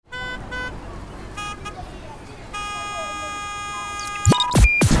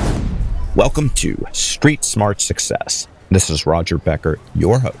Welcome to Street Smart Success. This is Roger Becker,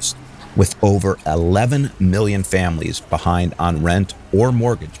 your host. With over 11 million families behind on rent or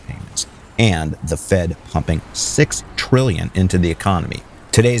mortgage payments, and the Fed pumping $6 trillion into the economy,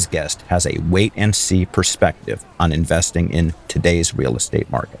 today's guest has a wait-and-see perspective on investing in today's real estate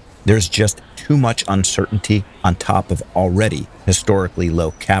market. There's just too much uncertainty on top of already historically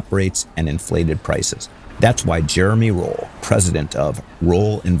low cap rates and inflated prices. That's why Jeremy Roll, president of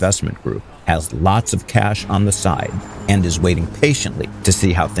Roll Investment Group, has lots of cash on the side and is waiting patiently to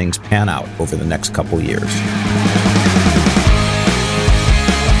see how things pan out over the next couple years.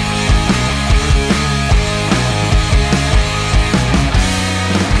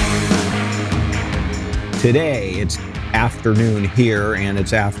 Today, it's afternoon here, and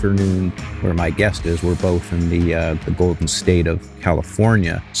it's afternoon where my guest is. We're both in the golden state of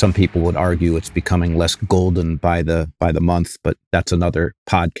California. Some people would argue it's becoming less golden by the month, but that's another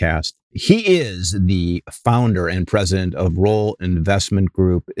podcast. He is the founder and president of Roll Investment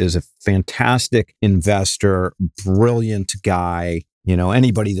Group, is a fantastic investor, brilliant guy. You know,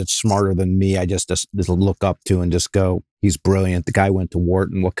 anybody that's smarter than me, I just look up to and just go, he's brilliant. The guy went to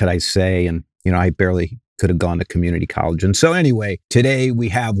Wharton. What could I say? And, you know, I barely could have gone to community college. And so anyway, today we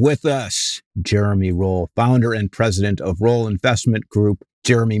have with us Jeremy Roll, founder and president of Roll Investment Group.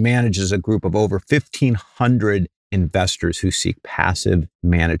 Jeremy manages a group of over 1,500 investors who seek passive,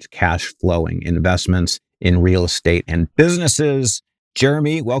 managed cash flowing investments in real estate and businesses.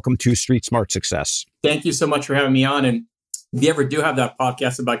 Jeremy, welcome to Street Smart Success. Thank you so much for having me on. And if you ever do have that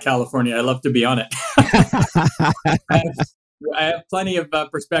podcast about California, I'd love to be on it. I have plenty of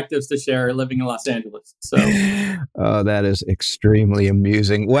perspectives to share living in Los Angeles. So, oh, that is extremely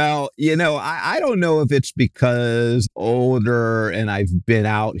amusing. Well, you know, I don't know if it's because older and I've been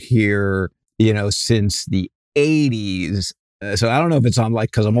out here, you know, since the 80s. So I don't know if it's on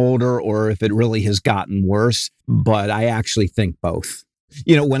like because I'm older or if it really has gotten worse, but I actually think both.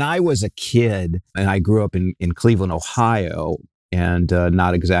 You know, when I was a kid and I grew up in Cleveland, Ohio, and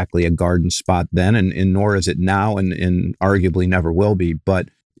not exactly a garden spot then, and nor is it now, and arguably never will be. But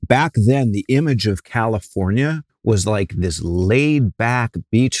back then, the image of California was like this laid-back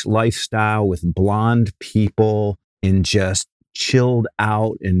beach lifestyle with blonde people and just chilled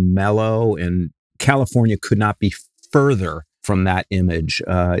out and mellow. And California could not be further from that image.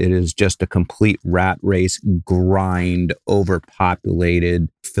 It is just a complete rat race grind, overpopulated,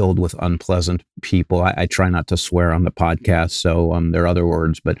 filled with unpleasant people. I try not to swear on the podcast, so there are other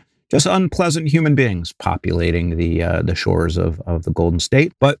words, but just unpleasant human beings populating the shores of the Golden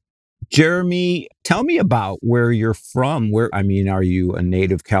State. But Jeremy, tell me about where you're from. Are you a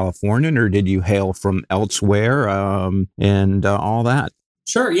native Californian, or did you hail from elsewhere, and all that?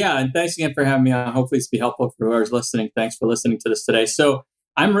 Sure. Yeah. And thanks again for having me on. Hopefully it's be helpful for whoever's listening. Thanks for listening to this today. So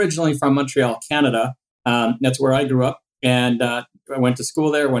I'm originally from Montreal, Canada. That's where I grew up. And I went to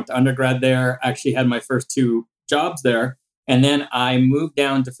school there, went to undergrad there, actually had my first two jobs there. And then I moved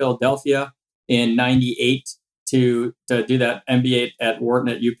down to Philadelphia in 98 to do that MBA at Wharton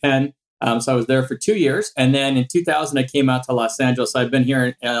at UPenn. So I was there for 2 years. And then in 2000, I came out to Los Angeles. I've been here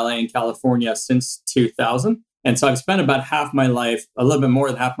in LA and California since 2000. And so I've spent about half my life, a little bit more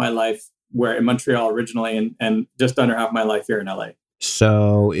than half my life, where in Montreal originally, and just under half my life here in LA.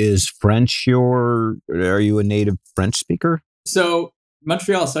 So is French are you a native French speaker? So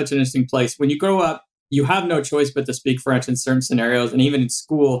Montreal is such an interesting place. When you grow up, you have no choice but to speak French in certain scenarios. And even in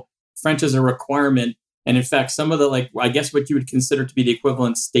school, French is a requirement. And in fact, some of the, I guess what you would consider to be the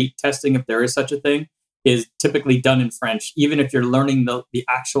equivalent state testing, if there is such a thing, is typically done in French, even if you're learning the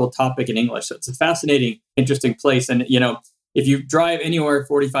actual topic in English. So it's a fascinating, interesting place. And, you know, if you drive anywhere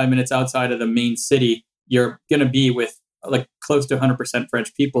 45 minutes outside of the main city, you're going to be with like close to 100%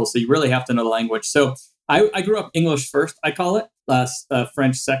 French people. So you really have to know the language. So I grew up English first, I call it,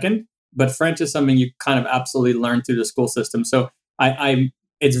 French second. But French is something you kind of absolutely learn through the school system. So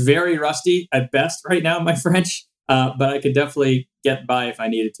it's very rusty at best right now, my French, but I could definitely get by if I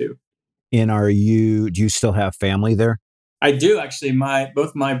needed to. And do you still have family there? I do, actually.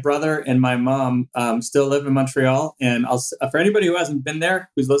 Both my brother and my mom still live in Montreal. And for anybody who hasn't been there,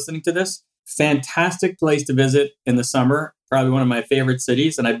 who's listening to this, fantastic place to visit in the summer. Probably one of my favorite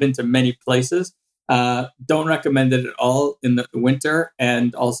cities. And I've been to many places. Don't recommend it at all in the winter,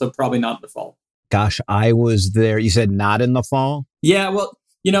 and also probably not in the fall. Gosh, I was there. You said not in the fall? Yeah, well,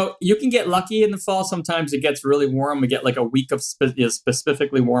 you know, you can get lucky in the fall. Sometimes it gets really warm. We get like a week of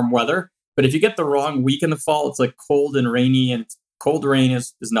specifically warm weather. But if you get the wrong week in the fall, it's like cold and rainy, and cold rain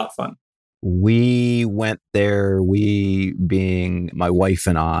is not fun. We went there, we being my wife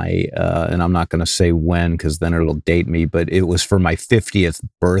and I, and I'm not going to say when because then it'll date me, but it was for my 50th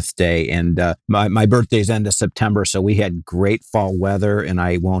birthday. And my birthday's end of September. So we had great fall weather, and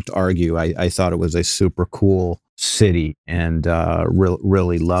I won't argue. I thought it was a super cool city and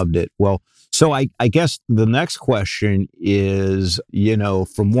really loved it. Well, so I guess the next question is,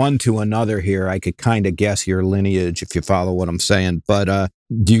 from one to another here, I could kind of guess your lineage if you follow what I'm saying. But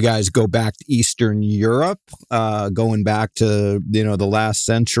do you guys go back to Eastern Europe, going back to, the last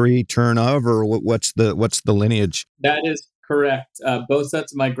century turn of, or what's the lineage? That is correct. Both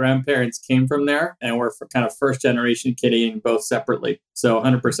sets of my grandparents came from there, and we're kind of first generation Canadian, both separately. So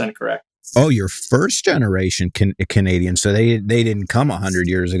 100% correct. Oh, you're first generation Canadian. So they didn't come 100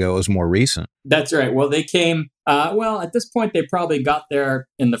 years ago. It was more recent. That's right. Well, they came, at this point, they probably got there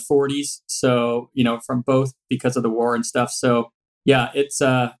in the 40s. So, from both because of the war and stuff. So, yeah, it's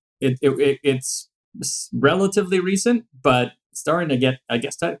relatively recent, but starting to get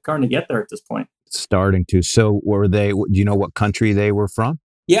there at this point. Starting to. So do you know what country they were from?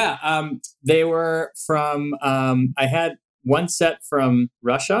 Yeah, they were from, I had one set from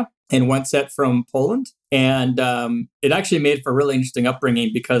Russia and one set from Poland. And it actually made for a really interesting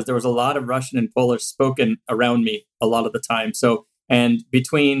upbringing because there was a lot of Russian and Polish spoken around me a lot of the time. So, and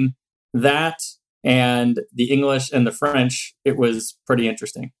between that and the English and the French, it was pretty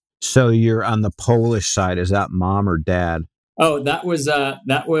interesting. So you're on the Polish side. Is that mom or dad? Oh, that was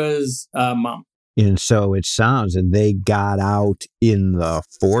mom. And so it sounds, and they got out in the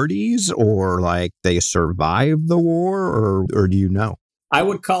 40s, or like they survived the war, or do you know? I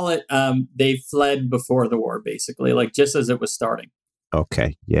would call it they fled before the war, basically, like just as it was starting.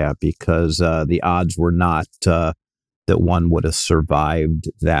 Okay, yeah, because the odds were not that one would have survived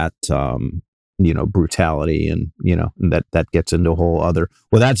that, brutality, and that gets into a whole other.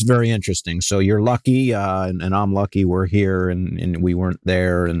 Well, that's very interesting. So you're lucky, and I'm lucky we're here, and we weren't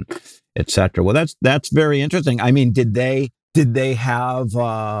there, and etc. Well, that's very interesting. I mean, did they have,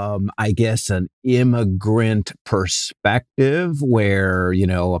 I guess, an immigrant perspective where,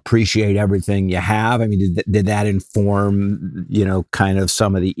 appreciate everything you have? I mean, did that inform, kind of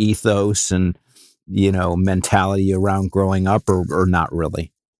some of the ethos and, mentality around growing up, or not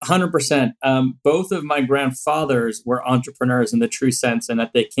really? 100%. Both of my grandfathers were entrepreneurs in the true sense, and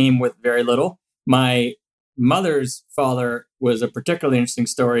that they came with very little. My mother's father was a particularly interesting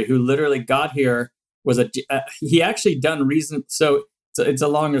story, who literally got here. He actually done reason. So it's a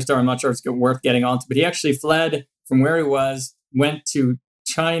longer story. I'm not sure if it's worth getting onto, but he actually fled from where he was, went to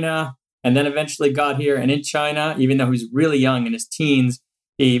China, and then eventually got here. And in China, even though he was really young in his teens,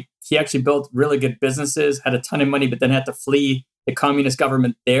 he actually built really good businesses, had a ton of money, but then had to flee the communist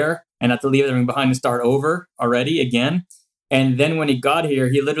government there and had to leave everything behind and start over already again. And then when he got here,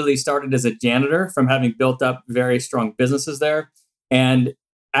 he literally started as a janitor from having built up very strong businesses there. And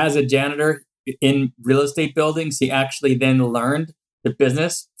as a janitor in real estate buildings, he actually then learned the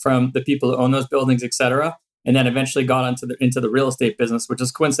business from the people who own those buildings, et cetera. And then eventually got into the real estate business, which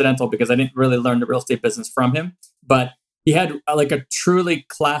is coincidental because I didn't really learn the real estate business from him. But he had like a truly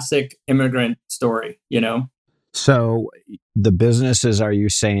classic immigrant story, So the businesses, are you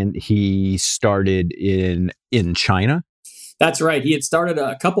saying he started in China? That's right. He had started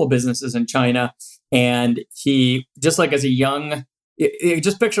a couple of businesses in China, and he, just like as a young,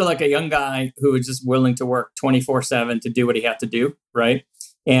 just picture like a young guy who was just willing to work 24/7 to do what he had to do, right?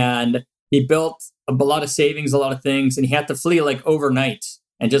 And he built a lot of savings, a lot of things, and he had to flee like overnight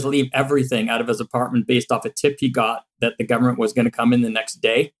and just leave everything out of his apartment based off a tip he got that the government was going to come in the next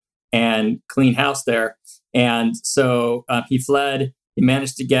day and clean house there. And so he fled. He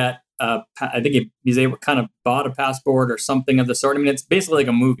managed to get, I think he's able kind of bought a passport or something of the sort. I mean, it's basically like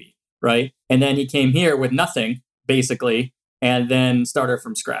a movie, right? And then he came here with nothing, basically, and then started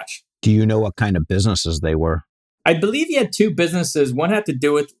from scratch. Do you know what kind of businesses they were? I believe he had two businesses. One had to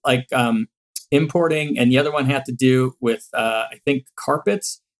do with like importing, and the other one had to do with, I think,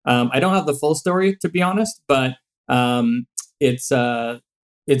 carpets. I don't have the full story, to be honest, but and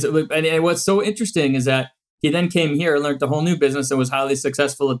what's so interesting is that he then came here, learned a whole new business, and was highly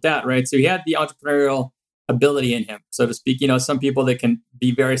successful at that, right? So he had the entrepreneurial ability in him, so to speak. Some people that can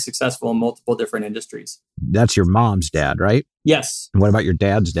be very successful in multiple different industries. That's your mom's dad, right? Yes. And what about your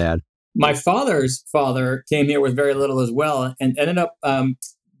dad's dad? My father's father came here with very little as well, and ended up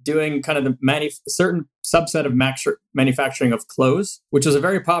doing kind of the certain subset of manufacturing of clothes, which was a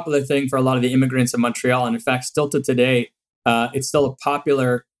very popular thing for a lot of the immigrants in Montreal. And in fact, still to today, it's still a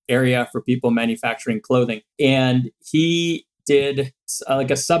popular area for people manufacturing clothing. And he did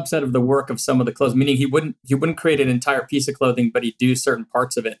like a subset of the work of some of the clothes, meaning he wouldn't create an entire piece of clothing, but he'd do certain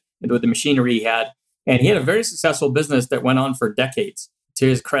parts of it. with the machinery he had. And he had a very successful business that went on for decades, to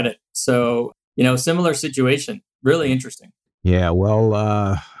his credit. So, similar situation, really interesting. Yeah,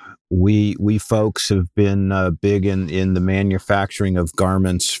 well, we folks have been big in the manufacturing of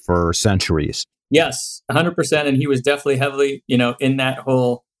garments for centuries. Yes, 100%. And he was definitely heavily, in that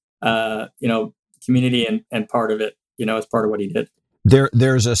whole, community and part of it, as part of what he did.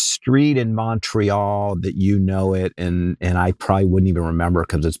 There's a street in Montreal that it, and I probably wouldn't even remember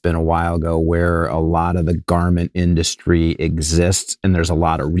because it's been a while ago, where a lot of the garment industry exists, and there's a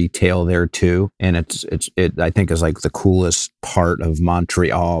lot of retail there too. And it I think is like the coolest part of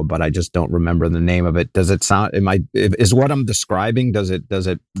Montreal, but I just don't remember the name of it. Does it sound? Is what I'm describing? Does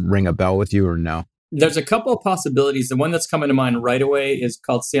it ring a bell with you or no? There's a couple of possibilities. The one that's coming to mind right away is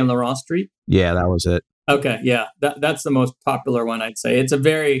called Saint Laurent Street. Yeah, that was it. Okay, yeah, that's the most popular one, I'd say. It's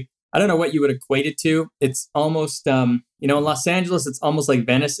I don't know what you would equate it to. It's almost, in Los Angeles, it's almost like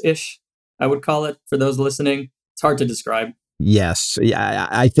Venice-ish, I would call it, for those listening. It's hard to describe. Yes, yeah,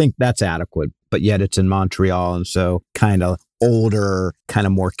 I think that's adequate, but yet it's in Montreal, and so kind of older, kind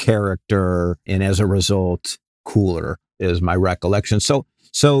of more character, and as a result, cooler is my recollection.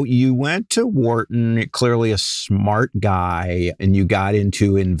 So you went to Wharton, clearly a smart guy, and you got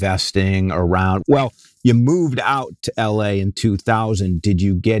into investing around, you moved out to LA in 2000. Did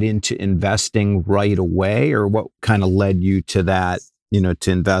you get into investing right away, or what kind of led you to that,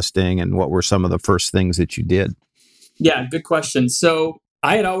 to investing, and what were some of the first things that you did? Yeah, good question. So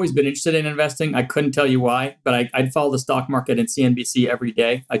I had always been interested in investing. I couldn't tell you why, but I'd follow the stock market and CNBC every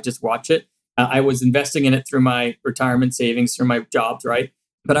day. I'd just watch it. I was investing in it through my retirement savings, through my jobs, right?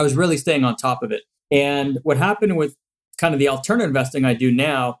 But I was really staying on top of it. And what happened with kind of the alternative investing I do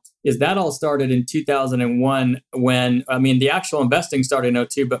now is that all started in 2001 when, the actual investing started in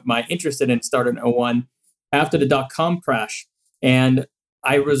 2002, but my interest in it started in 2001 after the dot-com crash. And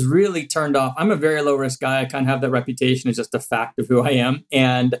I was really turned off. I'm a very low risk guy. I kind of have that reputation. It's just a fact of who I am.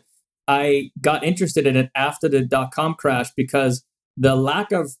 And I got interested in it after the dot-com crash because the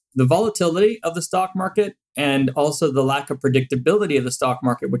lack of the volatility of the stock market and also the lack of predictability of the stock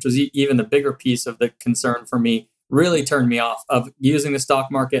market, which was even the bigger piece of the concern for me, really turned me off of using the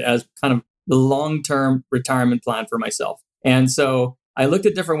stock market as kind of the long-term retirement plan for myself. And so I looked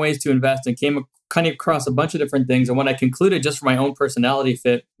at different ways to invest and came kind of across a bunch of different things. And what I concluded just for my own personality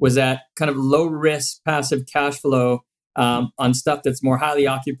fit was that kind of low risk, passive cash flow on stuff that's more highly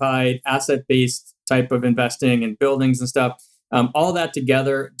occupied, asset-based type of investing in buildings and stuff. All that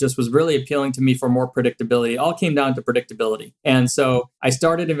together just was really appealing to me for more predictability. It all came down to predictability. And so I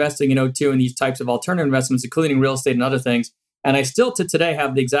started investing in 2002 in these types of alternative investments, including real estate and other things. And I still to today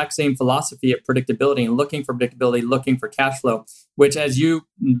have the exact same philosophy of predictability and looking for predictability, looking for cash flow, which, as you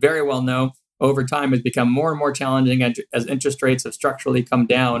very well know, over time has become more and more challenging as interest rates have structurally come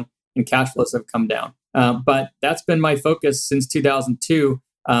down and cash flows have come down. But that's been my focus since 2002.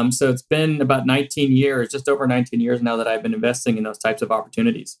 So it's been about 19 years, just over 19 years now that I've been investing in those types of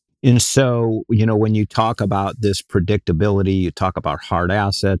opportunities. And so, when you talk about this predictability, you talk about hard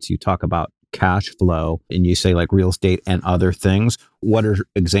assets, you talk about cash flow, and you say like real estate and other things. What are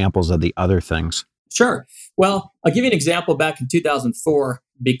examples of the other things? Sure. Well, I'll give you an example back in 2004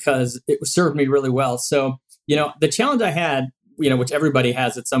 because it served me really well. So, the challenge I had, which everybody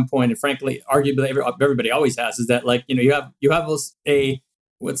has at some point, and frankly, arguably everybody always has, is that you have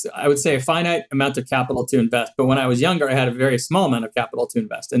I would say a finite amount of capital to invest. But when I was younger, I had a very small amount of capital to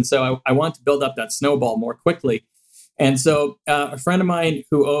invest. And so I wanted to build up that snowball more quickly. And so a friend of mine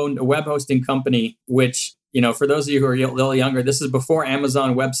who owned a web hosting company, which, for those of you who are a little younger, this is before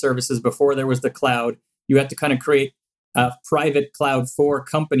Amazon Web Services, before there was the cloud. You had to kind of create a private cloud for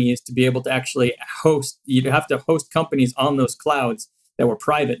companies to be able to actually host. You'd have to host companies on those clouds that were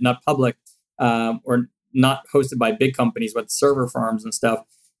private, not public, or not hosted by big companies, but server farms and stuff.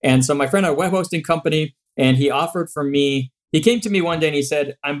 And so my friend had a web hosting company, and he came to me one day and he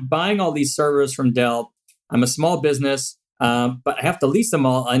said, I'm buying all these servers from Dell. I'm a small business, but I have to lease them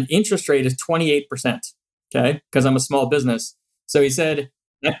all. And interest rate is 28%, okay, because I'm a small business. So he said,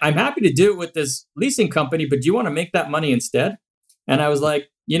 I'm happy to do it with this leasing company, but do you want to make that money instead? And I was like,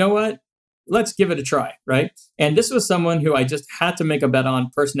 you know what? Let's give it a try, right? And this was someone who I just had to make a bet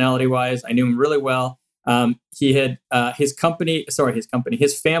on personality-wise. I knew him really well. He had his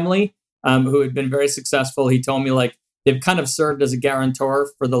family, who had been very successful. He told me they've kind of served as a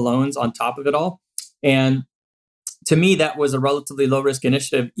guarantor for the loans on top of it all. And to me, that was a relatively low risk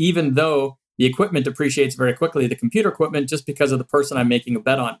initiative, even though the equipment depreciates very quickly, the computer equipment, just because of the person I'm making a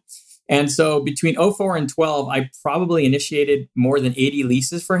bet on. And so between 2004 and 2012, I probably initiated more than 80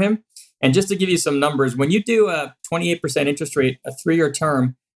 leases for him. And just to give you some numbers, when you do a 28% interest rate, a 3-year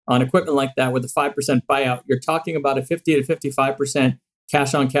term, on equipment like that with a 5% buyout, you're talking about a 50 to 55%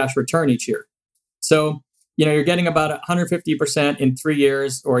 cash on cash return each year. So, you're getting about 150% in 3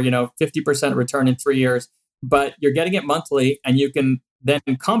 years, or, 50% return in 3 years, but you're getting it monthly and you can then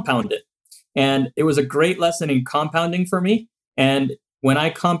compound it. And it was a great lesson in compounding for me. And when I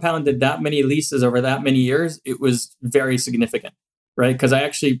compounded that many leases over that many years, it was very significant, right? Because I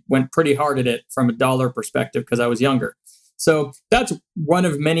actually went pretty hard at it from a dollar perspective because I was younger. So that's one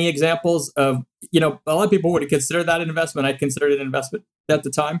of many examples of, a lot of people would consider that an investment. I considered it an investment at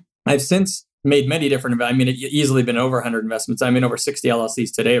the time. I've since made many different investments. It's easily been over 100 investments. I'm in over 60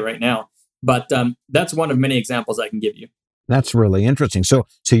 LLCs today right now. But that's one of many examples I can give you. That's really interesting. So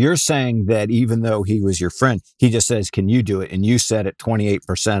you're saying that even though he was your friend, he just says, can you do it? And you said at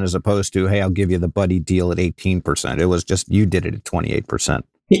 28% as opposed to, hey, I'll give you the buddy deal at 18%. It was just, you did it at 28%.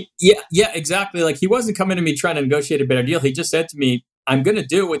 Yeah, exactly. Like, he wasn't coming to me trying to negotiate a better deal. He just said to me, I'm going to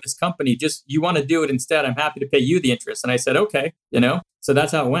do it with this company. Just, you want to do it instead, I'm happy to pay you the interest. And I said, okay, so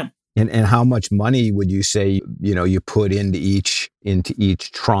that's how it went. And how much money would you say, you put into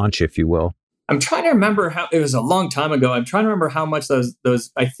each tranche, if you will? I'm trying to remember how, it was a long time ago. I'm trying to remember how much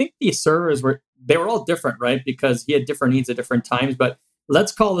those, I think the servers they were all different, right? Because he had different needs at different times, but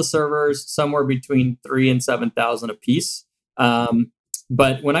let's call the servers somewhere between 3,000 and 7,000 a piece.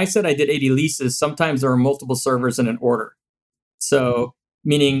 But when I said I did 80 leases, sometimes there are multiple servers in an order. So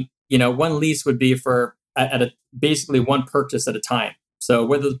meaning, one lease would be for basically one purchase at a time. So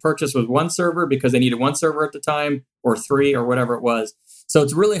whether the purchase was one server because they needed one server at the time, or 3, or whatever it was. So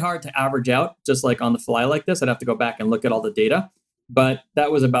it's really hard to average out just like on the fly like this. I'd have to go back and look at all the data, but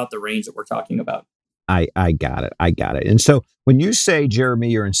that was about the range that we're talking about. I got it. And so when you say, Jeremy,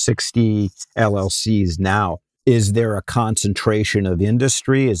 you're in 60 LLCs now, is there a concentration of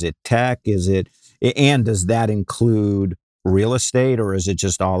industry? Is it tech? And does that include real estate, or is it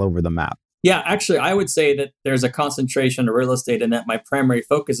just all over the map? Yeah, actually, I would say that there's a concentration of real estate and that my primary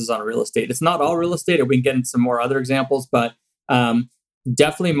focus is on real estate. It's not all real estate, and we can get into some more other examples, but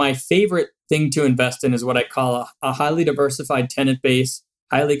definitely my favorite thing to invest in is what I call a highly diversified tenant base,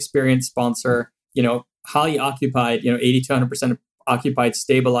 highly experienced sponsor, highly occupied, 80 to 100% occupied,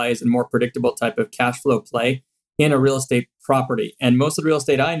 stabilized, and more predictable type of cash flow play in a real estate property. And most of the real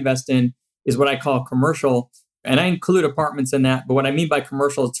estate I invest in is what I call commercial. And I include apartments in that. But what I mean by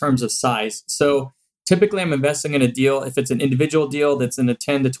commercial in terms of size. So typically I'm investing in a deal, if it's an individual deal that's in the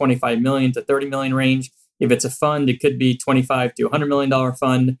 10 to 25 million to 30 million range. If it's a fund, it could be $25 to $100 million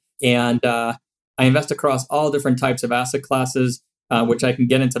fund. And I invest across all different types of asset classes, which I can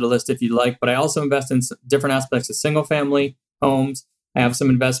get into the list if you'd like. But I also invest in different aspects of single family homes. I have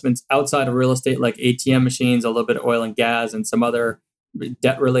some investments outside of real estate, like ATM machines, a little bit of oil and gas, and some other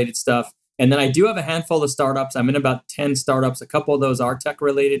debt-related stuff. And then I do have a handful of startups. I'm in about 10 startups. A couple of those are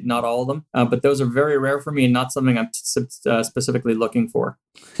tech-related, not all of them. But those are very rare for me and not something I'm specifically looking for.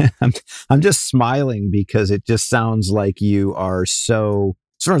 I'm just smiling because it just sounds like you are so...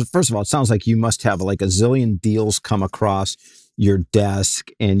 First of all, it sounds like you must have like a zillion deals come across your desk,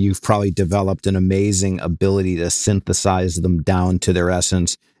 and you've probably developed an amazing ability to synthesize them down to their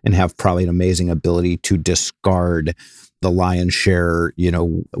essence, and have probably an amazing ability to discard the lion's share,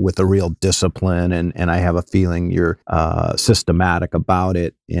 with a real discipline. And I have a feeling you're systematic about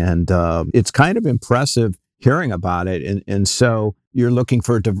it. And it's kind of impressive hearing about it. And so you're looking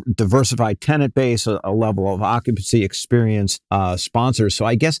for a diversified tenant base, a level of occupancy, experienced sponsors. So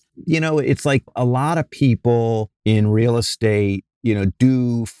I guess, it's like a lot of people in real estate,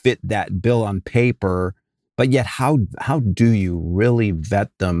 do fit that bill on paper. But yet, how do you really vet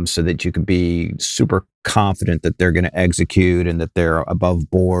them so that you can be super confident that they're going to execute and that they're above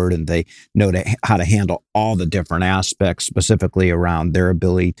board and they know how to handle all the different aspects, specifically around their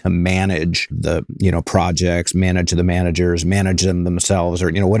ability to manage the projects, manage the managers, manage them themselves,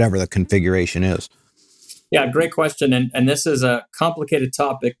 or whatever the configuration is? Yeah, great question. And this is a complicated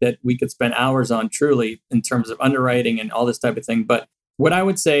topic that we could spend hours on, truly, in terms of underwriting and all this type of thing. But what I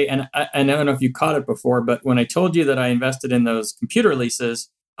would say, and I don't know if you caught it before, but when I told you that I invested in those computer leases,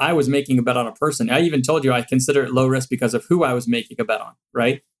 I was making a bet on a person. I even told you I consider it low risk because of who I was making a bet on,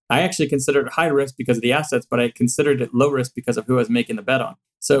 right? I actually considered it high risk because of the assets, but I considered it low risk because of who I was making the bet on.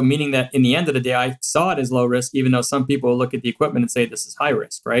 So meaning that in the end of the day, I saw it as low risk, even though some people will look at the equipment and say this is high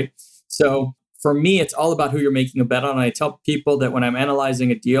risk, right? So for me, it's all about who you're making a bet on. And I tell people that when I'm analyzing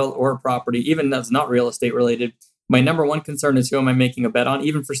a deal or a property, even that's not real estate related, my number one concern is who am I making a bet on,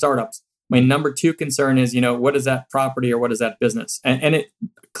 even for startups. My number two concern is, what is that property or what is that business? And it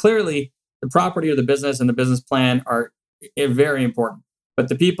clearly, the property or the business and the business plan are very important, but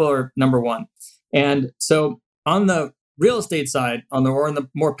the people are number one. And so on the real estate side, on the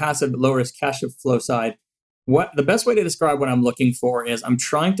more passive, low risk cash flow side, what the best way to describe what I'm looking for is I'm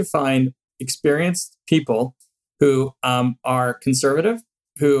trying to find experienced people who are conservative,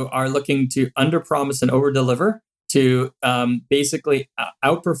 who are looking to underpromise and overdeliver, to basically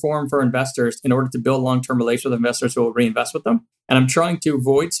outperform for investors in order to build long-term relations with investors who will reinvest with them. And I'm trying to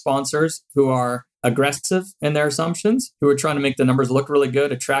avoid sponsors who are aggressive in their assumptions, who are trying to make the numbers look really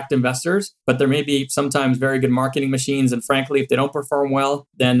good, attract investors, but there may be sometimes very good marketing machines. And frankly, if they don't perform well,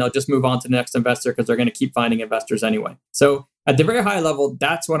 then they'll just move on to the next investor because they're going to keep finding investors anyway. So at the very high level,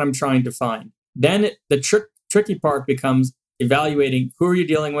 that's what I'm trying to find. Then the tricky part becomes evaluating who are you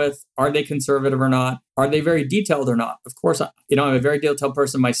dealing with? Are they conservative or not? Are they very detailed or not? Of course, I'm a very detailed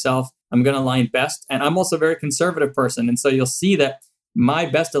person myself. I'm going to align best. And I'm also a very conservative person. And so you'll see that my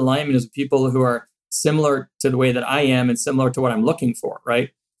best alignment is with people who are similar to the way that I am and similar to what I'm looking for, right?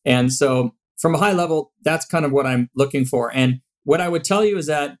 And so from a high level, that's kind of what I'm looking for. And what I would tell you is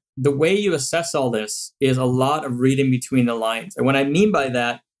that the way you assess all this is a lot of reading between the lines. And what I mean by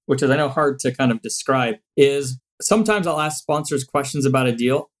that, which is I know hard to kind of describe, is sometimes I'll ask sponsors questions about a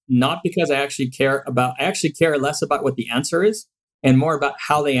deal, not because I actually care less about what the answer is and more about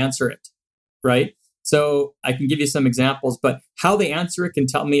how they answer it, right? So I can give you some examples, but how they answer it can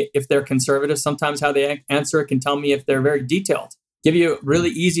tell me if they're conservative. Sometimes how they answer it can tell me if they're very detailed. Give you a really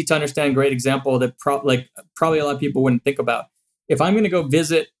easy to understand great example that probably a lot of people wouldn't think about. If I'm going to go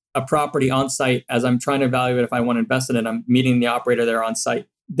visit a property on site as I'm trying to evaluate if I want to invest in it, I'm meeting the operator there on site.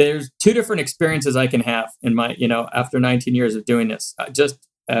 There's two different experiences I can have in my, after 19 years of doing this, just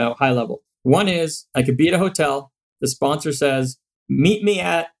high level. One is I could be at a hotel. The sponsor says, meet me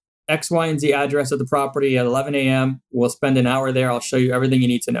at X, Y, and Z address of the property at 11 a.m. We'll spend an hour there. I'll show you everything you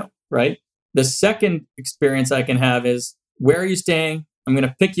need to know, right? The second experience I can have is, where are you staying? I'm going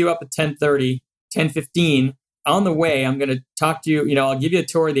to pick you up at 10:30, 10:15. On the way, I'm going to talk to you. I'll give you a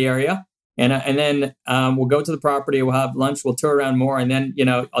tour of the area. And then we'll go to the property, we'll have lunch, we'll tour around more, and then,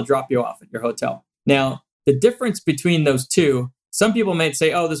 I'll drop you off at your hotel. Now, the difference between those two, some people may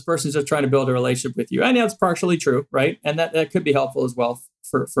say, oh, this person's just trying to build a relationship with you. And that's partially true, right? And that could be helpful as well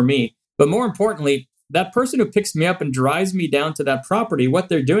for me. But more importantly, that person who picks me up and drives me down to that property, what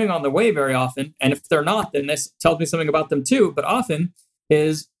they're doing on the way very often, and if they're not, then this tells me something about them too, but often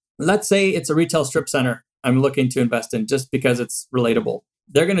is, let's say it's a retail strip center I'm looking to invest in just because it's relatable.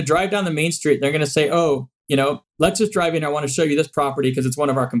 They're going to drive down the main street. They're going to say, oh, let's just drive in. I want to show you this property because it's one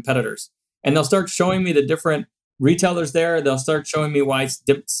of our competitors. And they'll start showing me the different retailers there. They'll start showing me why it's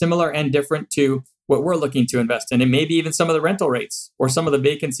similar and different to what we're looking to invest in. And maybe even some of the rental rates or some of the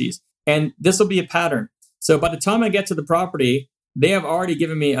vacancies. And this will be a pattern. So by the time I get to the property, they have already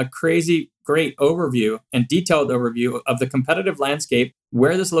given me a crazy, great overview and detailed overview of the competitive landscape,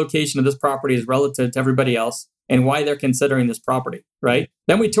 where this location of this property is relative to everybody else, and why they're considering this property, right?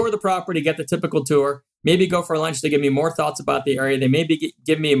 Then we tour the property, get the typical tour, maybe go for lunch to give me more thoughts about the area. They maybe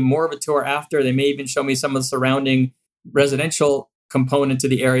give me more of a tour after. They may even show me some of the surrounding residential component to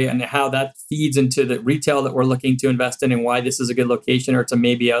the area and how that feeds into the retail that we're looking to invest in and why this is a good location, or it's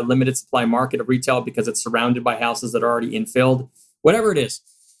maybe a limited supply market of retail because it's surrounded by houses that are already infilled, whatever it is.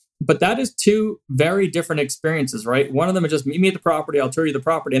 But that is two very different experiences, right? One of them is just meet me at the property, I'll tour you the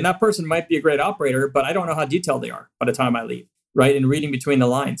property. And that person might be a great operator, but I don't know how detailed they are by the time I leave, right? And reading between the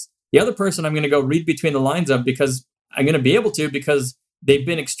lines. The other person I'm going to go read between the lines of because I'm going to be able to because they've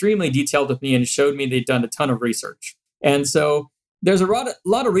been extremely detailed with me and showed me they've done a ton of research. And so there's a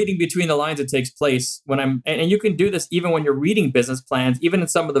lot of reading between the lines that takes place and you can do this even when you're reading business plans, even in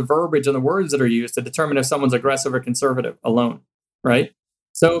some of the verbiage and the words that are used to determine if someone's aggressive or conservative alone, right?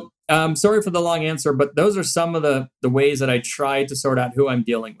 So sorry for the long answer, but those are some of the ways that I try to sort out who I'm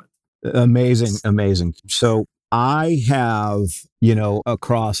dealing with. Amazing. So I have,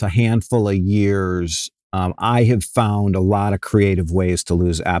 across a handful of years, I have found a lot of creative ways to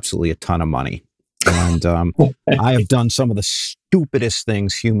lose absolutely a ton of money. And I have done some of the stupidest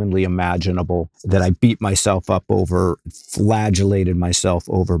things humanly imaginable that I beat myself up over, flagellated myself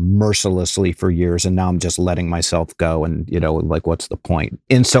over mercilessly for years. And now I'm just letting myself go. And, what's the point?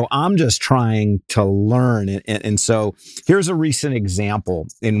 And so I'm just trying to learn. And so here's a recent example.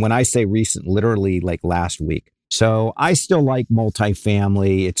 And when I say recent, literally like last week. So I still like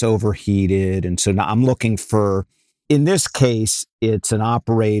multifamily. It's overheated. And so now I'm looking for, in this case, it's an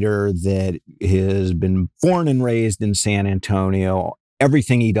operator that has been born and raised in San Antonio.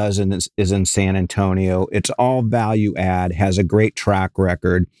 Everything he does is in San Antonio. It's all value add, has a great track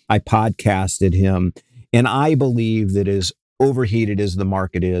record. I podcasted him, and I believe that his overheated as the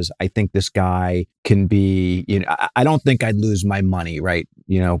market is, I think this guy can be, I don't think I'd lose my money, right?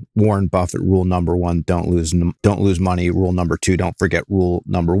 Warren Buffett, rule number one, don't lose money. Rule number two, don't forget rule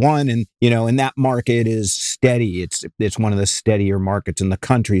number one. And, and that market is steady. It's one of the steadier markets in the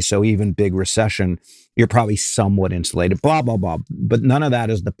country. So even big recession, you're probably somewhat insulated, blah, blah, blah. But none of that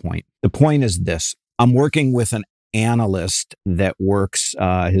is the point. The point is this. I'm working with an analyst that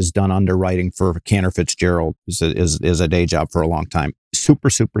has done underwriting for Cantor Fitzgerald, is a day job for a long time. Super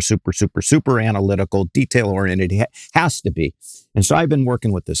analytical, detail oriented. He has to be. And so I've been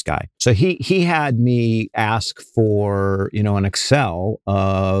working with this guy. So he had me ask for, an Excel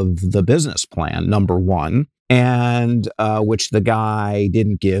of the business plan, number one, and which the guy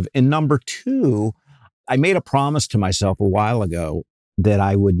didn't give. And number two, I made a promise to myself a while ago that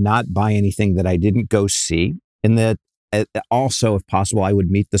I would not buy anything that I didn't go see. And that also, if possible, I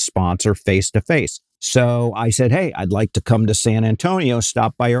would meet the sponsor face to face. So I said, hey, I'd like to come to San Antonio,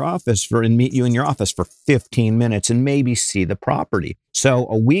 stop by your office and meet you in your office for 15 minutes and maybe see the property. So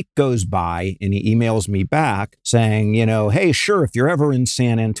a week goes by and he emails me back saying, hey, sure, if you're ever in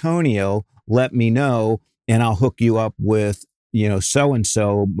San Antonio, let me know and I'll hook you up with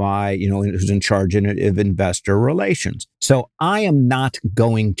so-and-so, who's in charge of investor relations. So I am not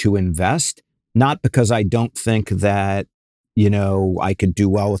going to invest. Not because I don't think that, I could do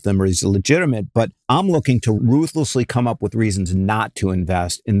well with them or he's legitimate, but I'm looking to ruthlessly come up with reasons not to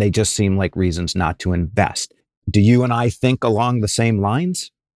invest. And they just seem like reasons not to invest. Do you and I think along the same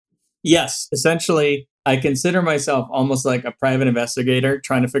lines? Yes. Essentially, I consider myself almost like a private investigator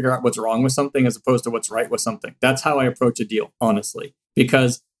trying to figure out what's wrong with something as opposed to what's right with something. That's how I approach a deal, honestly,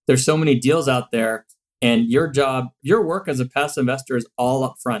 because there's so many deals out there and your work as a passive investor is all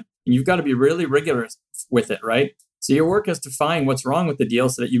up front. And you've got to be really rigorous with it, right? So your work is to find what's wrong with the deal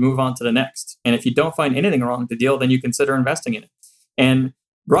so that you move on to the next. And if you don't find anything wrong with the deal, then you consider investing in it. And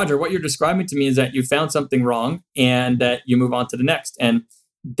Roger, what you're describing to me is that you found something wrong and that you move on to the next. And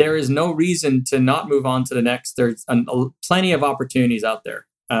there is no reason to not move on to the next. There's plenty of opportunities out there.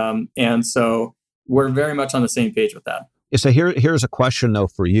 And so we're very much on the same page with that. So here's a question though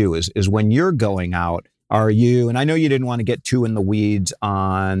for you is when you're going out, are you, and I know you didn't want to get too in the weeds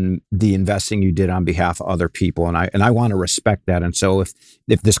on the investing you did on behalf of other people, and I want to respect that. And so if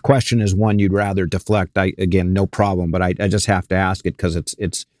this question is one you'd rather deflect, again, no problem, but I just have to ask it because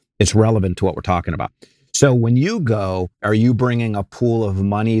it's relevant to what we're talking about. So when you go, are you bringing a pool of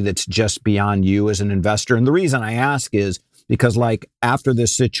money that's just beyond you as an investor? And the reason I ask is because after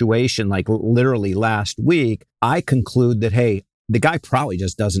this situation, literally last week, I conclude that, hey, the guy probably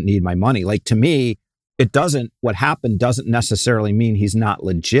just doesn't need my money. To me, what happened doesn't necessarily mean he's not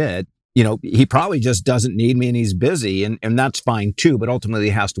legit. He probably just doesn't need me and he's busy and that's fine too, but ultimately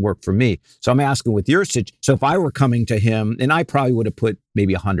it has to work for me. So I'm asking with your situation. So if I were coming to him and I probably would have put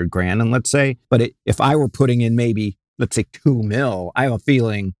maybe $100,000 in, let's say, but if I were putting in maybe, let's say $2 million, I have a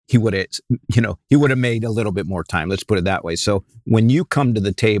feeling he would have made a little bit more time. Let's put it that way. So when you come to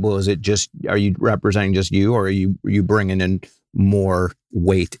the table, are you representing just you or are you bringing in more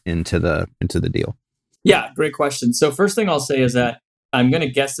weight into the deal? Yeah, great question. So first thing I'll say is that I'm going to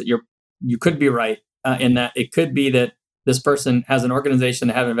guess that you could be right in that it could be that this person has an organization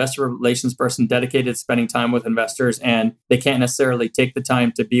that have an investor relations person dedicated to spending time with investors, and they can't necessarily take the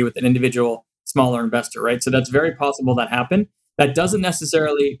time to be with an individual smaller investor, right? So that's very possible that happened. That doesn't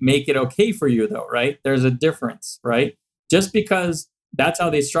necessarily make it okay for you though, right? There's a difference, right? Just because that's how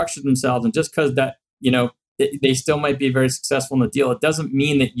they structured themselves and just because that, they still might be very successful in the deal, it doesn't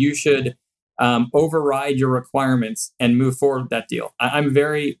mean that you should override your requirements and move forward with that deal. I'm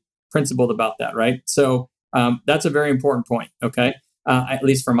very principled about that, right? So that's a very important point, okay? At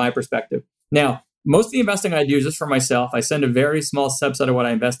least from my perspective. Now, most of the investing I do is just for myself. I send a very small subset of what I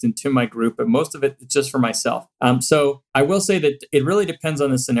invest into my group, but most of it is just for myself. So I will say that it really depends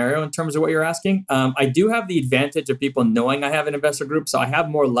on the scenario in terms of what you're asking. I do have the advantage of people knowing I have an investor group, so I have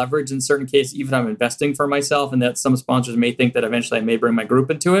more leverage in certain cases, even if I'm investing for myself, and that some sponsors may think that eventually I may bring my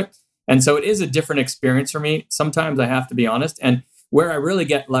group into it. And so it is a different experience for me. Sometimes I have to be honest. And where I really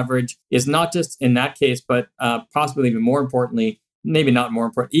get leverage is not just in that case, but possibly even more importantly, maybe not more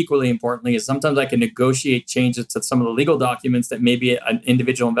important, equally importantly, is sometimes I can negotiate changes to some of the legal documents that maybe an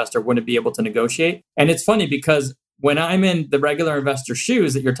individual investor wouldn't be able to negotiate. And it's funny because when I'm in the regular investor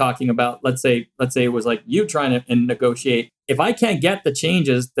shoes that you're talking about, let's say it was like you trying to negotiate. If I can't get the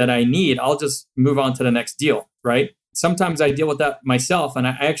changes that I need, I'll just move on to the next deal, right? Sometimes I deal with that myself. And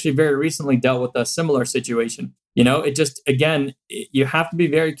I actually very recently dealt with a similar situation. It just, again, you have to be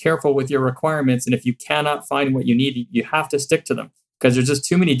very careful with your requirements. And if you cannot find what you need, you have to stick to them. because there's just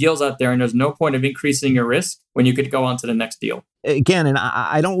too many deals out there and there's no point of increasing your risk when you could go on to the next deal. Again, and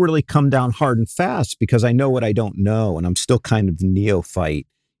I don't really come down hard and fast because I know what I don't know, and I'm still kind of neophyte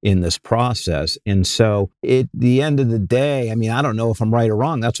in this process. And so at the end of the day, I mean, I don't know if I'm right or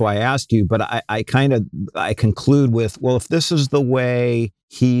wrong. That's why I asked you, but I conclude with, well, if this is the way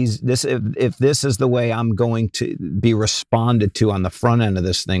if this is the way I'm going to be responded to on the front end of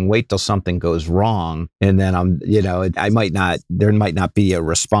this thing, wait till something goes wrong. And then there might not be a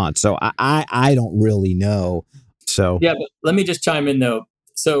response. So I don't really know. So yeah, but let me just chime in though.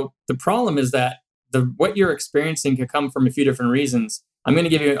 So the problem is that what you're experiencing could come from a few different reasons. I'm going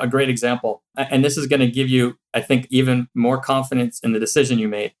to give you a great example, and this is going to give you, I think, even more confidence in the decision you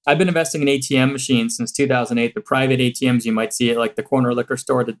made. I've been investing in ATM machines since 2008, the private ATMs you might see at like the corner liquor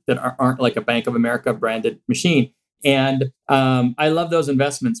store that aren't like a Bank of America branded machine. And I love those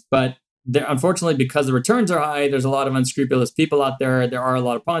investments, but unfortunately, because the returns are high, there's a lot of unscrupulous people out there. There are a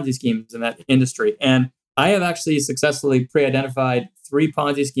lot of Ponzi schemes in that industry. And I have actually successfully pre-identified 3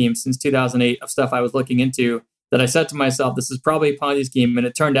 Ponzi schemes since 2008 of stuff I was looking into that I said to myself, this is probably a Ponzi scheme. And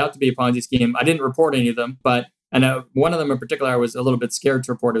it turned out to be a Ponzi scheme. I didn't report any of them, but one of them in particular, I was a little bit scared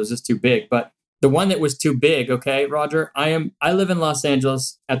to report. It was just too big. But the one that was too big, okay, Roger, I live in Los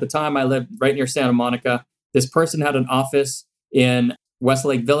Angeles. At the time, I lived right near Santa Monica. This person had an office in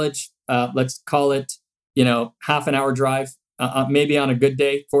Westlake Village. Let's call it, half an hour drive, maybe on a good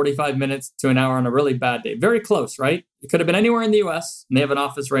day, 45 minutes to an hour on a really bad day. Very close, right? It could have been anywhere in the US, and they have an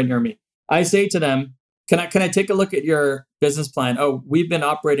office right near me. I say to them, Can I take a look at your business plan? Oh, we've been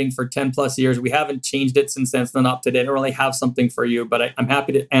operating for 10 plus years. We haven't changed it since then. It's not up to date. I don't really have something for you, but I'm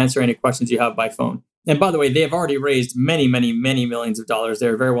happy to answer any questions you have by phone. And by the way, they have already raised many, many, many millions of dollars.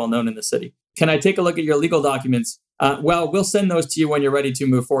 They're very well known in the city. Can I take a look at your legal documents? Well, we'll send those to you when you're ready to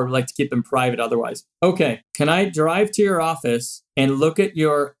move forward. We'd like to keep them private otherwise. Okay. Can I drive to your office and look at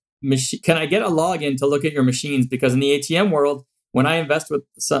your machine? Can I get a login to look at your machines? Because in the ATM world, when I invest with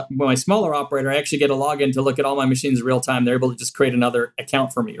my smaller operator, I actually get a login to look at all my machines real time. They're able to just create another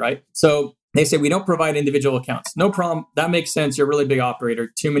account for me, right? So they say, we don't provide individual accounts. No problem. That makes sense. You're a really big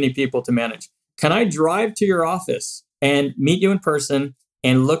operator. Too many people to manage. Can I drive to your office and meet you in person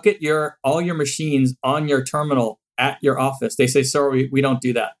and look at all your machines on your terminal at your office? They say, sorry, we don't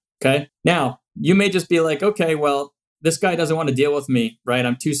do that. Okay. Now, you may just be like, okay, well, this guy doesn't want to deal with me, right?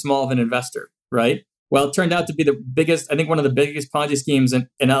 I'm too small of an investor, right? Well, it turned out to be one of the biggest Ponzi schemes in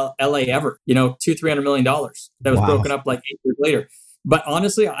LA ever, $200-300 million that was broken up like 8 years later. But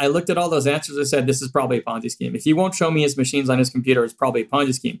honestly, I looked at all those answers. I said, this is probably a Ponzi scheme. If he won't show me his machines on his computer, it's probably a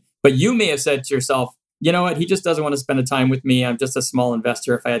Ponzi scheme. But you may have said to yourself, you know what? He just doesn't want to spend the time with me. I'm just a small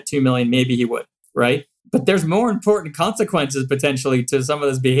investor. If I had 2 million, maybe he would, right? But there's more important consequences potentially to some of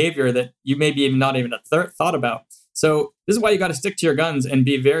this behavior that you maybe not even thought about. So this is why you got to stick to your guns and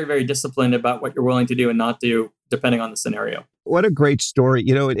be very, very disciplined about what you're willing to do and not do, depending on the scenario. What a great story.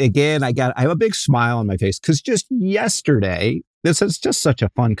 Again, I have a big smile on my face because just yesterday, this is just such a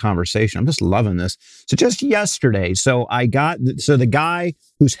fun conversation. I'm just loving this. So just yesterday, the guy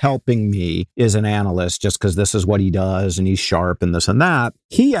who's helping me is an analyst just because this is what he does and he's sharp and this and that.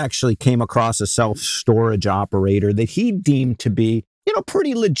 He actually came across a self-storage operator that he deemed to be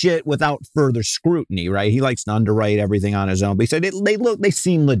pretty legit without further scrutiny, right? He likes to underwrite everything on his own. But he said, they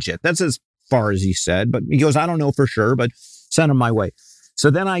seem legit. That's as far as he said. But he goes, I don't know for sure, but send them my way.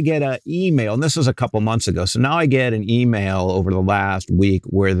 So then I get an email, and this was a couple months ago. So now I get an email over the last week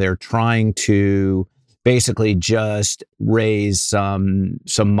where they're trying to basically just raise some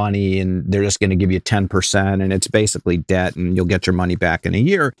money, and they're just going to give you 10%, and it's basically debt, and you'll get your money back in a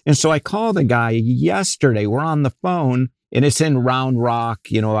year. And so I call the guy yesterday. We're on the phone. And it's in Round Rock,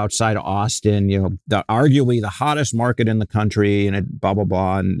 outside of Austin, arguably the hottest market in the country, and it blah, blah,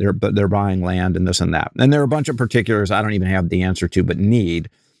 blah. And they're buying land and this and that. And there are a bunch of particulars I don't even have the answer to, but need.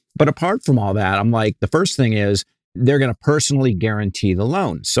 But apart from all that, I'm like, the first thing is they're going to personally guarantee the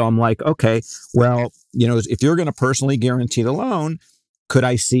loan. So I'm like, okay, well, if you're going to personally guarantee the loan, could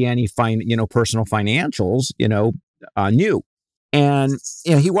I see any personal financials, on you? And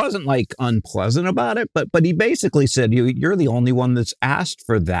he wasn't like unpleasant about it, but he basically said, you're the only one that's asked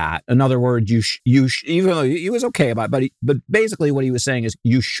for that. In other words, even though he was okay about it, but basically what he was saying is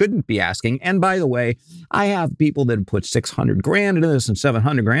you shouldn't be asking. And by the way, I have people that have put $600,000 into this and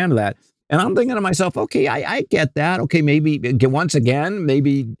 $700,000 into that. And I'm thinking to myself, okay, I get that. Okay, maybe once again,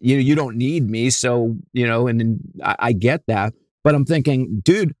 maybe you don't need me. So, and I get that. But I'm thinking,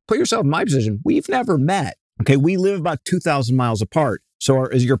 dude, put yourself in my position. We've never met. Okay, we live about 2,000 miles apart. So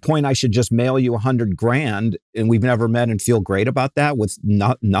is your point I should just mail you 100 grand and we've never met and feel great about that with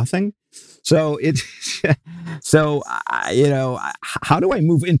nothing? So how do I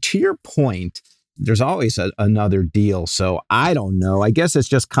move? And to your point, there's always another deal. So I don't know. I guess it's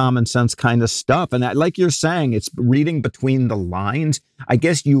just common sense kind of stuff. And like you're saying, it's reading between the lines. I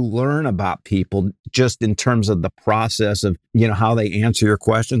guess you learn about people just in terms of the process of, how they answer your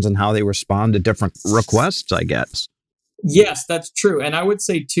questions and how they respond to different requests, I guess. Yes, that's true. And I would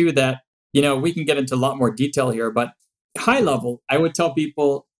say too that, we can get into a lot more detail here, but high level, I would tell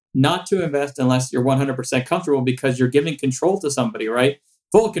people not to invest unless you're 100% comfortable because you're giving control to somebody, right?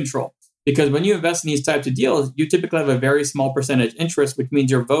 Full control. Because when you invest in these types of deals, you typically have a very small percentage interest, which means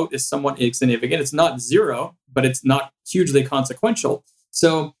your vote is somewhat insignificant. It's not zero, but it's not hugely consequential.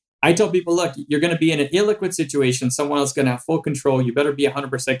 So I tell people, look, you're going to be in an illiquid situation. Someone else is going to have full control. You better be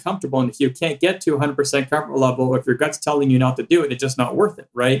 100% comfortable. And if you can't get to 100% comfortable level, or if your gut's telling you not to do it, it's just not worth it,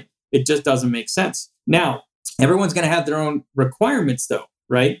 right? It just doesn't make sense. Now, everyone's going to have their own requirements though,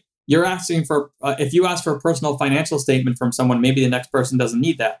 right? You're asking for, if you ask for a personal financial statement from someone, maybe the next person doesn't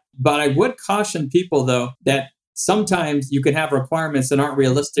need that. But I would caution people though, that sometimes you can have requirements that aren't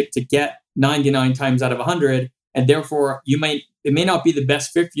realistic to get 99 times out of 100. And therefore it may not be the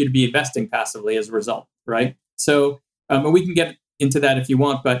best fit for you to be investing passively as a result, right? So we can get into that if you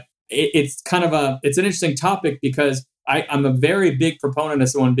want, but it's kind of it's an interesting topic because I'm a very big proponent of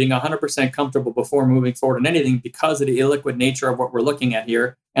someone being 100% comfortable before moving forward in anything because of the illiquid nature of what we're looking at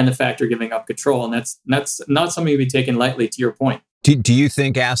here and the fact you're giving up control. And that's not something to be taken lightly, to your point. Do you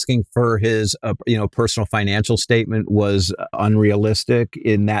think asking for his personal financial statement was unrealistic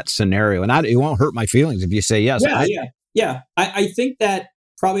in that scenario? And it won't hurt my feelings if you say yes. Yeah. I think that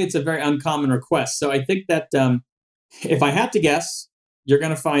probably it's a very uncommon request. So I think that if I had to guess, you're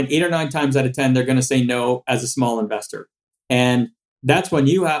going to find 8 or 9 times out of 10, they're going to say no as a small investor. And that's when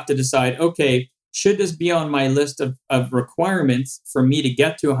you have to decide, okay, should this be on my list of requirements for me to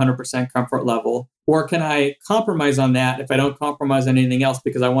get to 100% comfort level? Or can I compromise on that if I don't compromise on anything else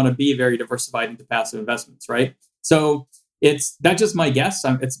because I want to be very diversified into passive investments, right? So that's just my guess.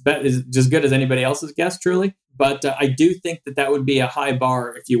 It's as good as anybody else's guess, truly. But I do think that would be a high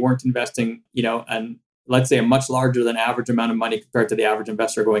bar if you weren't investing, and let's say a much larger than average amount of money compared to the average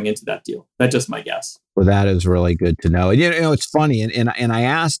investor going into that deal. That's just my guess. Well, that is really good to know. And, it's funny. And I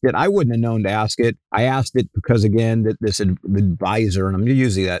asked it. I wouldn't have known to ask it. I asked it because, again, that this advisor, and I'm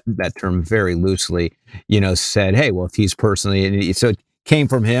using that term very loosely, said, hey, well, if he's personally, so it came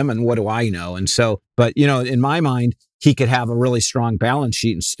from him and what do I know? And so, but, in my mind, he could have a really strong balance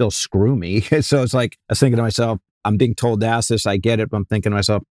sheet and still screw me. So it's like, I was thinking to myself, I'm being told to ask this. I get it. But I'm thinking to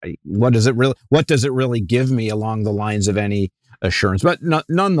myself, what does it really give me along the lines of any assurance? But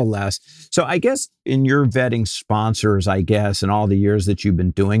nonetheless, so I guess in your vetting sponsors, and all the years that you've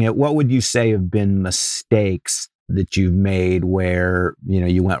been doing it, what would you say have been mistakes that you've made where,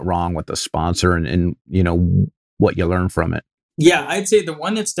 you went wrong with the sponsor and what you learned from it? Yeah, I'd say the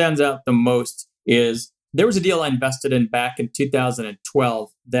one that stands out the most is there was a deal I invested in back in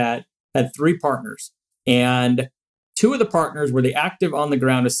 2012 that had 3 partners. And 2 of the partners were the active on the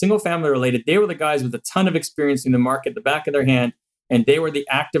ground, a single family related. They were the guys with a ton of experience in the market, the back of their hand. And they were the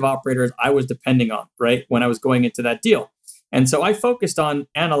active operators I was depending on, right, when I was going into that deal. And so I focused on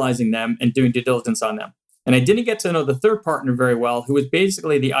analyzing them and doing due diligence on them. And I didn't get to know the third partner very well, who was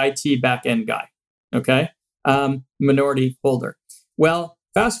basically the IT back end guy, okay, minority holder. Well,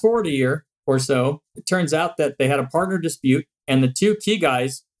 fast forward a year or so, it turns out that they had a partner dispute and the 2 key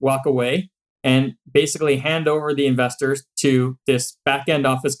guys walk away and basically hand over the investors to this back-end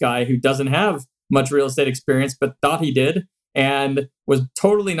office guy who doesn't have much real estate experience, but thought he did, and was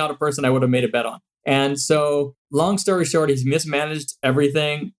totally not a person I would have made a bet on. And so, long story short, he's mismanaged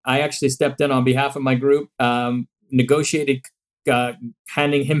everything. I actually stepped in on behalf of my group, negotiated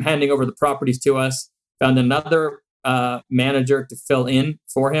handing over the properties to us, found another manager to fill in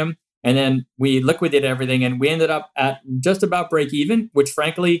for him. And then we liquidated everything and we ended up at just about break even, which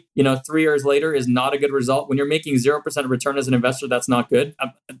frankly, 3 years later is not a good result. When you're making 0% return as an investor, that's not good.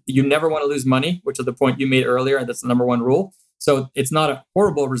 You never want to lose money, which is the point you made earlier. That's the number 1 rule. So it's not a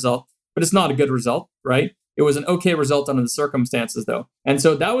horrible result, but it's not a good result, right? It was an okay result under the circumstances though. And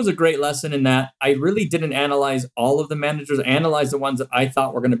so that was a great lesson in that I really didn't analyze all of the managers, analyze the ones that I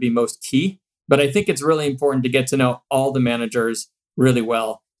thought were going to be most key. But I think it's really important to get to know all the managers really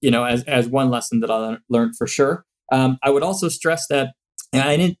well. As one lesson that I learned for sure. I would also stress that, and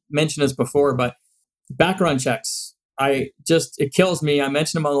I didn't mention this before, but background checks, it kills me. I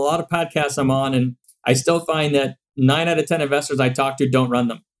mention them on a lot of podcasts I'm on, and I still find that 9 out of 10 investors I talk to don't run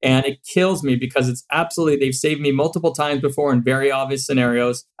them. And it kills me because it's absolutely, they've saved me multiple times before in very obvious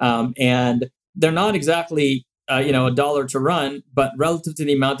scenarios. And they're not exactly, a dollar to run, but relative to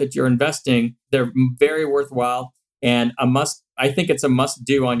the amount that you're investing, they're very worthwhile and I think it's a must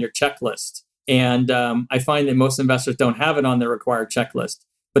do on your checklist. And I find that most investors don't have it on their required checklist.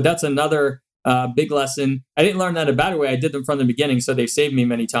 But that's another big lesson. I didn't learn that a bad way. I did them from the beginning, so they've saved me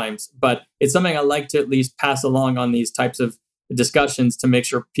many times. But it's something I like to at least pass along on these types of discussions to make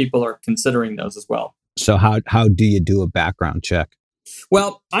sure people are considering those as well. So how do you do a background check?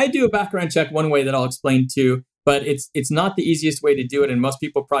 Well, I do a background check one way that I'll explain to, but it's not the easiest way to do it, and most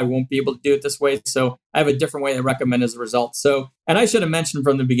people probably won't be able to do it this way. So I have a different way I recommend as a result. So, and I should have mentioned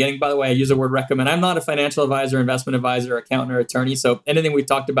from the beginning, by the way, I use the word recommend. I'm not a financial advisor, investment advisor, accountant, or attorney. So anything we've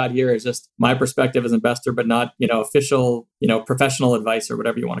talked about here is just my perspective as an investor, but not official professional advice or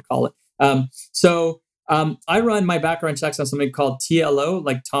whatever you want to call it. I run my background checks on something called TLO,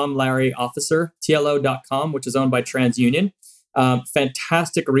 like Tom, Larry, Officer, TLO.com, which is owned by TransUnion.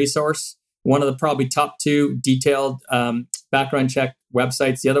 Fantastic resource. One of the probably top two detailed background check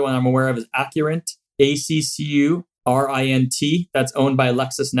websites. The other one I'm aware of is Accurint, ACCURINT. That's owned by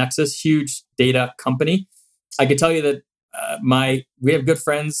LexisNexis, huge data company. I can tell you that we have good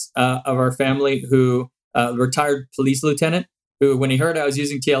friends of our family who retired police lieutenant, who, when he heard I was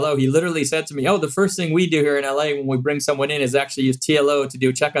using TLO, he literally said to me, "Oh, the first thing we do here in LA when we bring someone in is actually use TLO to do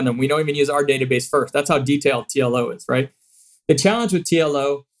a check on them. We don't even use our database first." That's how detailed TLO is, right? The challenge with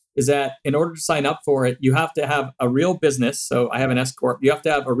TLO is that in order to sign up for it, you have to have a real business. So I have an S Corp. You have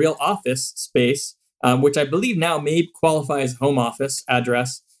to have a real office space, which I believe now may qualify as home office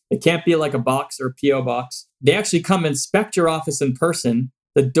address. It can't be like a box or PO box. They actually come inspect your office in person.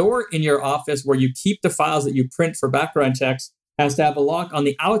 The door in your office where you keep the files that you print for background checks has to have a lock on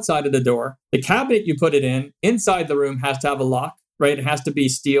the outside of the door. The cabinet you put it in, inside the room, has to have a lock, right? It has to be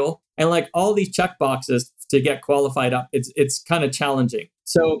steel. And like all these check boxes to get qualified up, it's kind of challenging.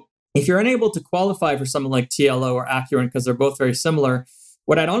 So if you're unable to qualify for something like TLO or Accurint, because they're both very similar,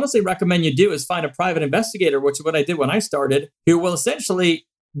 what I'd honestly recommend you do is find a private investigator, which is what I did when I started, who will essentially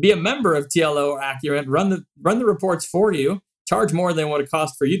be a member of TLO or Accurint, run the reports for you, charge more than what it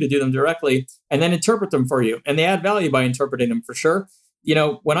costs for you to do them directly, and then interpret them for you. And they add value by interpreting them for sure.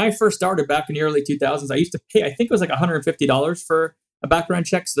 When I first started back in the early 2000s, I used to pay, I think it was like $150 for a background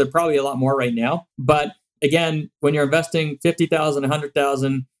check. So they're probably a lot more right now. But again, when you're investing $50,000,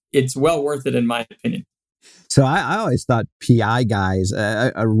 $100,000, it's well worth it in my opinion. So I always thought PI guys,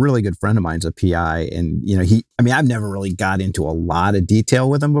 a really good friend of mine's a PI, and I've never really got into a lot of detail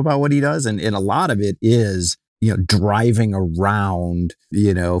with him about what he does, and a lot of it is driving around,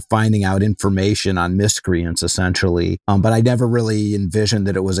 finding out information on miscreants essentially. But I never really envisioned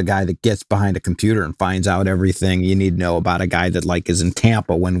that it was a guy that gets behind a computer and finds out everything you need to know about a guy that is in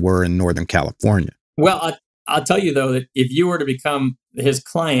Tampa when we're in Northern California. Well, I'll tell you though that if you were to become his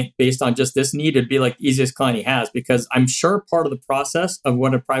client based on just this need, it'd be like the easiest client he has, because I'm sure part of the process of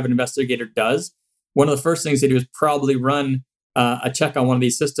what a private investigator does, one of the first things they do is probably run a check on one of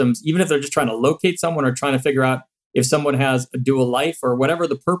these systems, even if they're just trying to locate someone or trying to figure out if someone has a dual life or whatever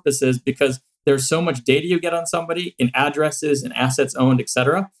the purpose is, because there's so much data you get on somebody in addresses and assets owned, et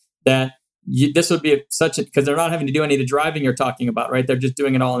cetera, that this would be because they're not having to do any of the driving you're talking about, right? They're just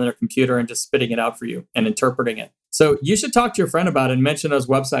doing it all on their computer and just spitting it out for you and interpreting it. So you should talk to your friend about it and mention those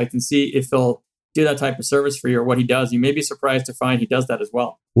websites and see if they'll do that type of service for you or what he does. You may be surprised to find he does that as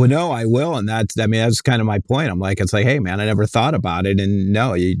well. Well, no, I will. And that's kind of my point. It's like, hey, man, I never thought about it. And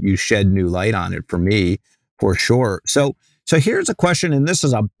no, you shed new light on it for me, for sure. So here's a question, and this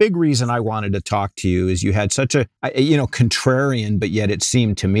is a big reason I wanted to talk to you, is you had such a, contrarian, but yet it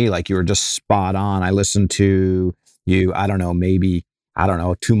seemed to me like you were just spot on. I listened to you,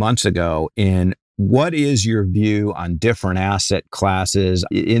 2 months ago, and what is your view on different asset classes?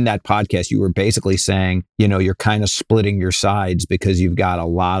 In that podcast, you were basically saying, you're kind of splitting your sides because you've got a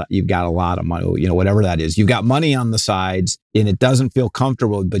lot of money, whatever that is. You've got money on the sides and it doesn't feel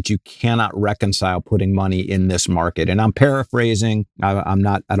comfortable, but you cannot reconcile putting money in this market. And I'm paraphrasing. I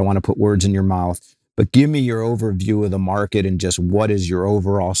don't want to put words in your mouth, but give me your overview of the market and just what is your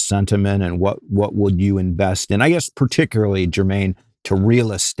overall sentiment and what would you invest in? I guess particularly, Jermaine, to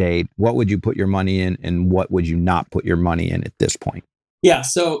real estate, what would you put your money in and what would you not put your money in at this point? Yeah.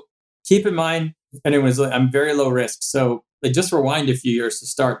 So keep in mind, I'm very low risk. So just rewind a few years to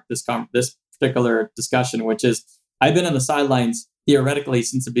start this particular discussion, which is I've been on the sidelines theoretically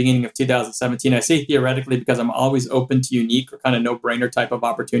since the beginning of 2017. I say theoretically because I'm always open to unique or kind of no-brainer type of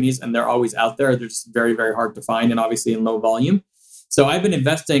opportunities, and they're always out there. They're just very, very hard to find and obviously in low volume. So I've been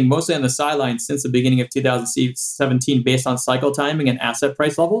investing mostly on the sidelines since the beginning of 2017 based on cycle timing and asset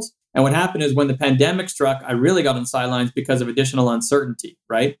price levels. And what happened is when the pandemic struck, I really got on the sidelines because of additional uncertainty,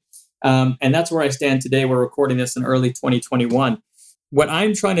 right? And that's where I stand today. We're recording this in early 2021. What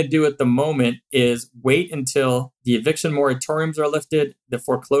I'm trying to do at the moment is wait until the eviction moratoriums are lifted, the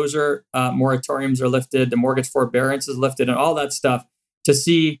foreclosure moratoriums are lifted, the mortgage forbearance is lifted, and all that stuff to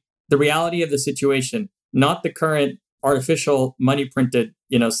see the reality of the situation, not the current artificial money printed,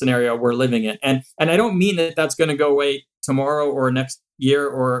 scenario we're living in. And I don't mean that that's going to go away tomorrow or next year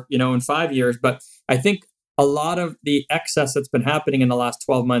or, in 5 years, but I think a lot of the excess that's been happening in the last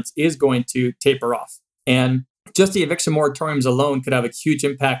 12 months is going to taper off. And just the eviction moratoriums alone could have a huge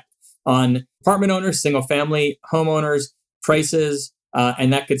impact on apartment owners, single family homeowners, prices,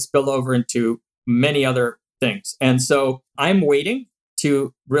 and that could spill over into many other things. And so I'm waiting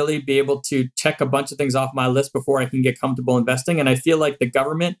to really be able to check a bunch of things off my list before I can get comfortable investing. And I feel like the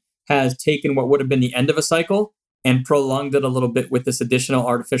government has taken what would have been the end of a cycle and prolonged it a little bit with this additional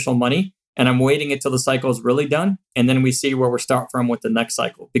artificial money. And I'm waiting until the cycle is really done. And then we see where we start from with the next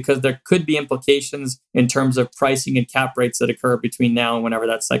cycle, because there could be implications in terms of pricing and cap rates that occur between now and whenever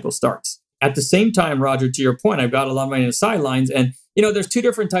that cycle starts. At the same time, Roger, to your point, I've got a lot of money on the sidelines. And, there's two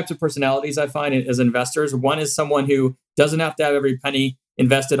different types of personalities I find as investors. One is someone who doesn't have to have every penny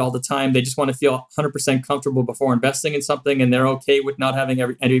invested all the time. They just want to feel 100% comfortable before investing in something, and they're okay with not having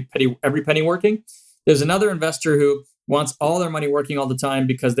every penny working. There's another investor who wants all their money working all the time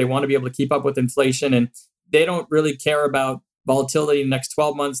because they want to be able to keep up with inflation, and they don't really care about volatility in the next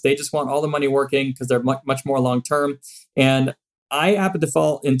 12 months. They just want all the money working because they're much more long-term. And I happen to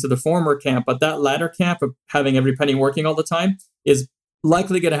fall into the former camp, but that latter camp of having every penny working all the time is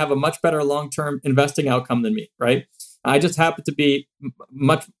likely going to have a much better long-term investing outcome than me, right? I just happen to be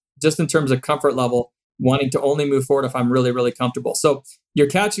much, just in terms of comfort level, wanting to only move forward if I'm really, really comfortable. So you're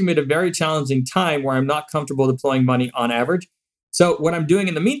catching me at a very challenging time where I'm not comfortable deploying money on average. So what I'm doing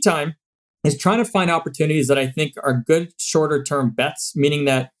in the meantime is trying to find opportunities that I think are good shorter term bets, meaning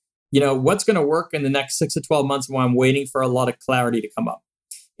that, what's going to work in the next 6 to 12 months while I'm waiting for a lot of clarity to come up.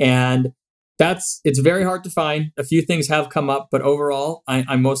 And it's very hard to find. A few things have come up, but overall,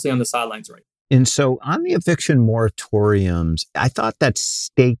 I'm mostly on the sidelines right now. And so on the eviction moratoriums, I thought that's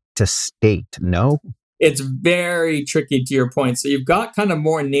state to state, no? It's very tricky to your point. So you've got kind of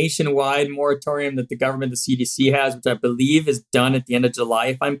more nationwide moratorium that the government, the CDC has, which I believe is done at the end of July,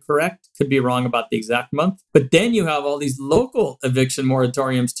 if I'm correct. Could be wrong about the exact month. But then you have all these local eviction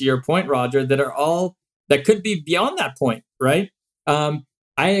moratoriums, to your point, Roger, that could be beyond that point, right? I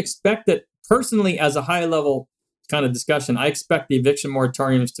expect that personally, as a high level kind of discussion, I expect the eviction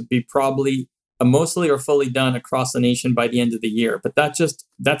moratoriums to be probably mostly or fully done across the nation by the end of the year. But that's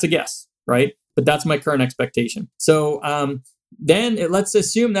a guess, right? But that's my current expectation. So let's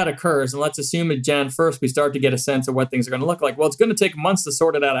assume that occurs, and let's assume at Jan 1st, we start to get a sense of what things are going to look like. Well, it's going to take months to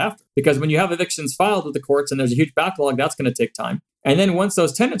sort it out after, because when you have evictions filed with the courts and there's a huge backlog, that's going to take time. And then once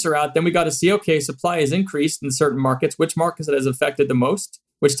those tenants are out, then we got to see, okay, supply has increased in certain markets. Which markets it has affected the most?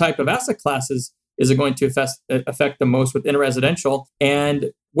 Which type of asset classes is it going to affect the most within residential?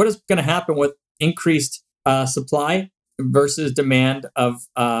 And what is going to happen with increased supply versus demand of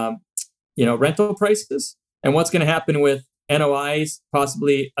rental prices, and what's going to happen with NOIs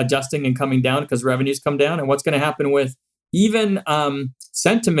possibly adjusting and coming down because revenues come down, and what's going to happen with even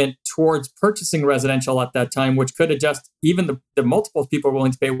sentiment towards purchasing residential at that time, which could adjust even the multiples people are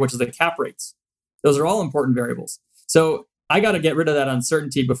willing to pay, which is the cap rates. Those are all important variables. So I got to get rid of that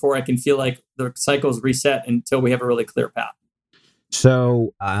uncertainty before I can feel like the cycle's reset until we have a really clear path.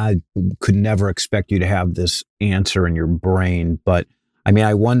 So I could never expect you to have this answer in your brain, but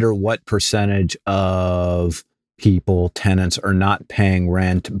I wonder what percentage of people, tenants, are not paying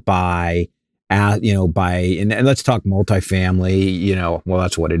rent by, and let's talk multifamily, well,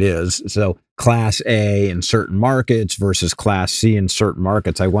 that's what it is. So Class A in certain markets versus Class C in certain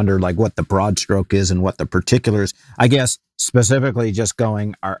markets. I wonder what the broad stroke is and what the particulars, I guess, specifically just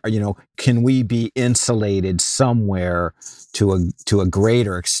going, can we be insulated somewhere to a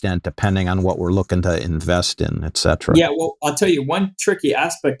greater extent, depending on what we're looking to invest in, et cetera? Yeah, well, I'll tell you one tricky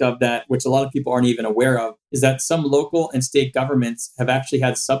aspect of that, which a lot of people aren't even aware of, is that some local and state governments have actually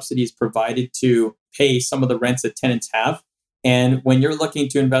had subsidies provided to pay some of the rents that tenants have. And when you're looking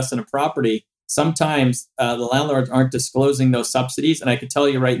to invest in a property, sometimes the landlords aren't disclosing those subsidies. And I can tell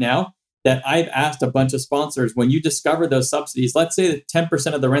you right now that I've asked a bunch of sponsors, when you discover those subsidies, let's say that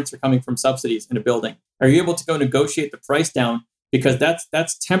 10% of the rents are coming from subsidies in a building, are you able to go negotiate the price down? Because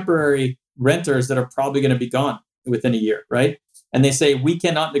that's temporary renters that are probably going to be gone within a year, right? And they say, we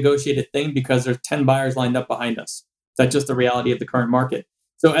cannot negotiate a thing because there's 10 buyers lined up behind us. That's just the reality of the current market.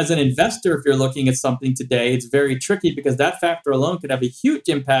 So as an investor, if you're looking at something today, it's very tricky because that factor alone could have a huge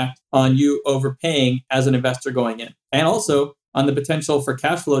impact on you overpaying as an investor going in. And also on the potential for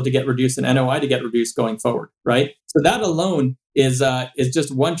cash flow to get reduced and NOI to get reduced going forward, right? So that alone is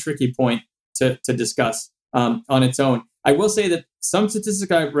just one tricky point to discuss on its own. I will say that some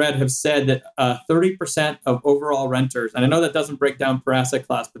statistics I've read have said that 30% of overall renters, and I know that doesn't break down per asset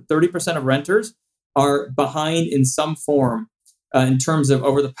class, but 30% of renters are behind in some form in terms of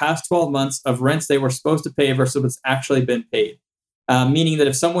over the past 12 months of rents they were supposed to pay versus what's actually been paid. Meaning that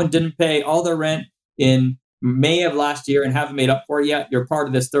if someone didn't pay all their rent in May of last year and haven't made up for it yet, you're part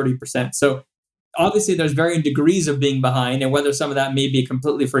of this 30%. So obviously there's varying degrees of being behind and whether some of that may be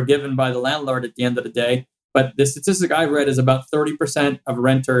completely forgiven by the landlord at the end of the day. But the statistic I read is about 30% of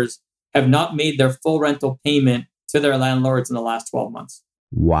renters have not made their full rental payment to their landlords in the last 12 months.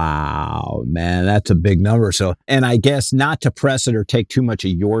 Wow, man, that's a big number. So, and I guess not to press it or take too much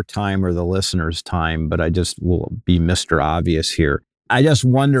of your time or the listeners' time, but I just will be Mr. Obvious here. I just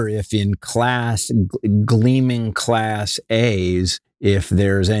wonder if in gleaming class A's, if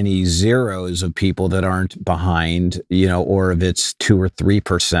there's any zeros of people that aren't behind, or if it's 2 or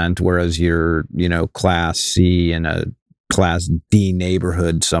 3%, whereas you're, class C and a class D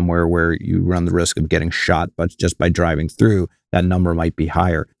neighborhood somewhere where you run the risk of getting shot, but just by driving through, that number might be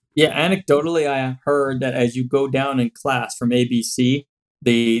higher. Yeah, anecdotally, I have heard that as you go down in class from A, B, C,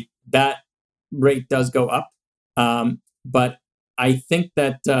 that rate does go up. But I think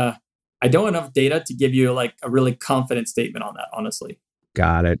that I don't have enough data to give you like a really confident statement on that, honestly.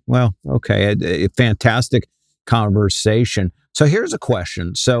 Got it. Well, okay. A fantastic conversation. So here's a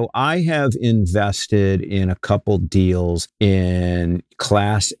question. So I have invested in a couple deals in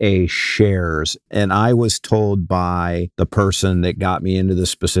Class A shares, and I was told by the person that got me into this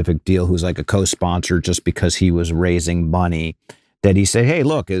specific deal, who's like a co-sponsor just because he was raising money, that he said, hey,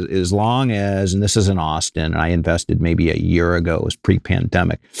 look, as long as, and this is in Austin, and I invested maybe a year ago, it was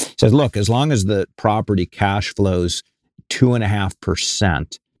pre-pandemic. He says, look, as long as the property cash flows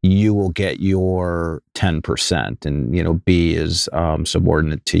 2.5%, you will get your 10%, and B is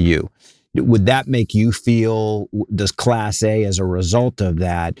subordinate to you. Would that make you feel? Does Class A, as a result of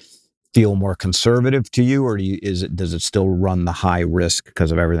that, feel more conservative to you, or does it still run the high risk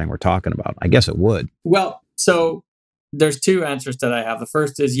because of everything we're talking about? I guess it would. Well, so there's two answers that I have. The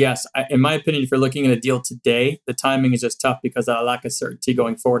first is yes. In my opinion, if you're looking at a deal today, the timing is just tough because of the lack of certainty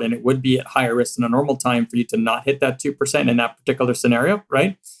going forward. And it would be at higher risk than a normal time for you to not hit that 2% in that particular scenario,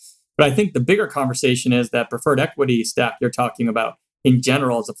 right? But I think the bigger conversation is that preferred equity stack you're talking about in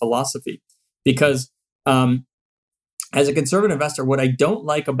general as a philosophy. Because as a conservative investor, what I don't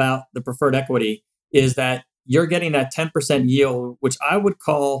like about the preferred equity is that you're getting that 10% yield, which I would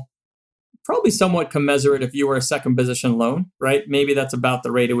call probably somewhat commensurate if you were a second position loan, right? Maybe that's about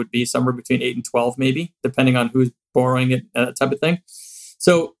the rate it would be, somewhere between 8 and 12, maybe, depending on who's borrowing it, type of thing.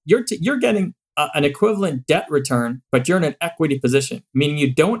 So you're getting an equivalent debt return, but you're in an equity position, meaning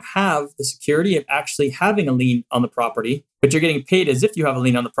you don't have the security of actually having a lien on the property, but you're getting paid as if you have a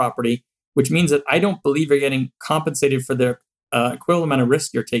lien on the property, which means that I don't believe you're getting compensated for the equivalent amount of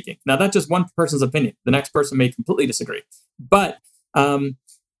risk you're taking. Now, that's just one person's opinion. The next person may completely disagree. But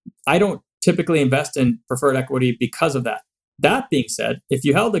I don't typically invest in preferred equity because of that. That being said, if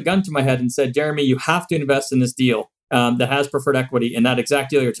you held a gun to my head and said, Jeremy, you have to invest in this deal that has preferred equity, in that exact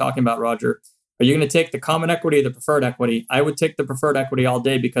deal you're talking about, Roger, are you going to take the common equity or the preferred equity? I would take the preferred equity all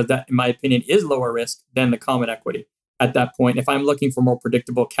day because that, in my opinion, is lower risk than the common equity at that point, if I'm looking for more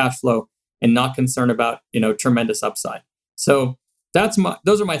predictable cash flow and not concerned about, tremendous upside. So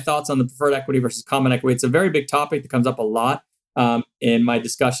those are my thoughts on the preferred equity versus common equity. It's a very big topic that comes up a lot in my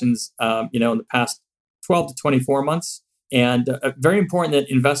discussions, in the past 12 to 24 months. And very important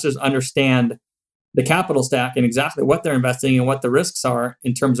that investors understand the capital stack and exactly what they're investing and what the risks are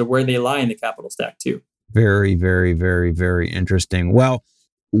in terms of where they lie in the capital stack too. Very, very, very, very interesting. Well,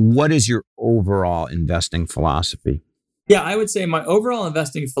 what is your overall investing philosophy? Yeah, I would say my overall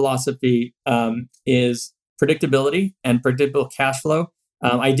investing philosophy is predictability and predictable cash flow.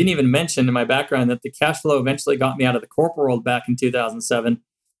 I didn't even mention in my background that the cash flow eventually got me out of the corporate world back in 2007.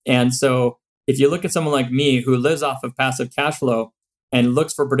 And so if you look at someone like me who lives off of passive cash flow and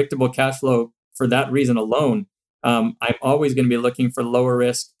looks for predictable cash flow for that reason alone, I'm always going to be looking for lower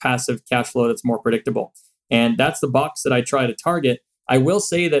risk, passive cash flow that's more predictable. And that's the box that I try to target. I will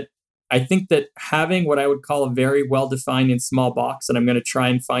say that I think that having what I would call a very well-defined and small box that I'm going to try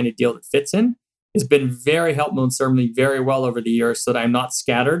and find a deal that fits in has been very helpful and served me very well over the years so that I'm not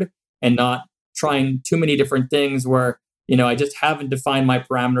scattered and not trying too many different things where, I just haven't defined my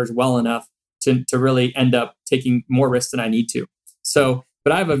parameters well enough to really end up taking more risks than I need to. So,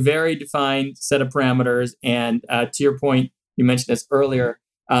 but I have a very defined set of parameters. And to your point, you mentioned this earlier,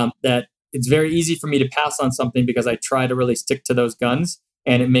 that it's very easy for me to pass on something because I try to really stick to those guns.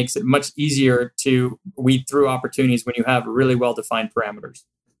 And it makes it much easier to weed through opportunities when you have really well-defined parameters.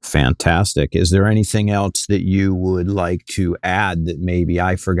 Fantastic. Is there anything else that you would like to add that maybe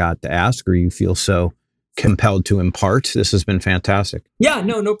I forgot to ask or you feel so compelled to impart? This has been fantastic. Yeah,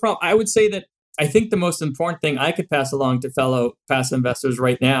 no problem. I would say that I think the most important thing I could pass along to fellow passive investors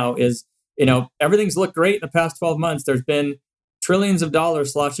right now is, everything's looked great in the past 12 months. There's been trillions of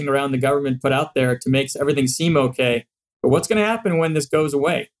dollars sloshing around the government put out there to make everything seem okay. But what's going to happen when this goes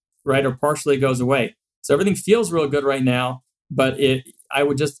away, right? Or partially goes away? So everything feels real good right now, but I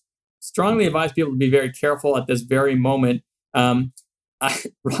would just strongly advise people to be very careful at this very moment.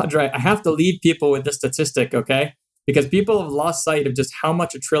 Roger, I have to leave people with this statistic, okay? Because people have lost sight of just how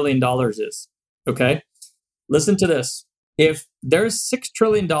much $1 trillion is, okay? Listen to this. If there's $6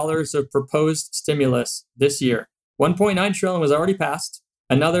 trillion of proposed stimulus this year, 1.9 trillion was already passed.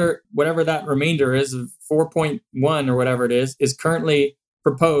 Another, whatever that remainder is, 4.1 or whatever it is currently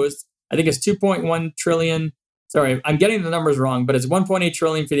proposed. I think it's 2.1 trillion. Sorry, I'm getting the numbers wrong, but it's 1.8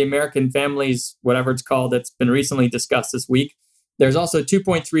 trillion for the American families, whatever it's called, that's been recently discussed this week. There's also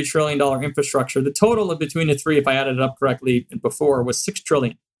 $2.3 trillion infrastructure. The total of between the three, if I added it up correctly before, was $6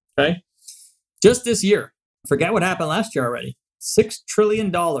 trillion. Okay, just this year. Forget what happened last year already. $6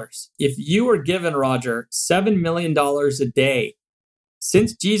 trillion. If you were given, Roger, $7 million a day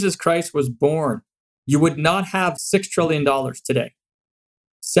since Jesus Christ was born, you would not have $6 trillion today.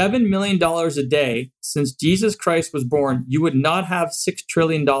 $7 million a day since Jesus Christ was born, you would not have $6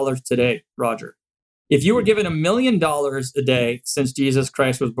 trillion today, Roger. If you were given $1 million a day since Jesus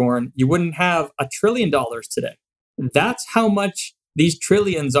Christ was born, you wouldn't have $1 trillion today. That's how much these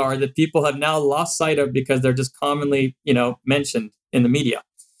trillions are that people have now lost sight of because they're just commonly, mentioned in the media.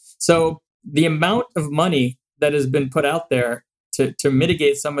 So the amount of money that has been put out there to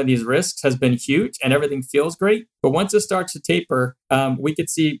mitigate some of these risks has been huge, and everything feels great. But once it starts to taper, we could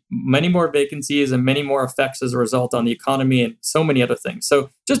see many more vacancies and many more effects as a result on the economy and so many other things.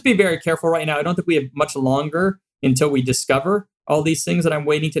 So just be very careful right now. I don't think we have much longer until we discover all these things that I'm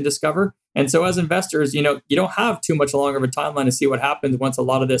waiting to discover. And so as investors, you don't have too much longer of a timeline to see what happens once a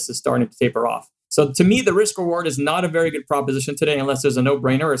lot of this is starting to taper off. So to me, the risk reward is not a very good proposition today unless there's a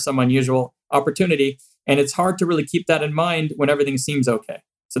no-brainer or some unusual opportunity. And it's hard to really keep that in mind when everything seems okay.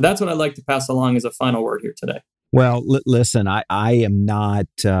 So that's what I'd like to pass along as a final word here today. Well, listen, I am not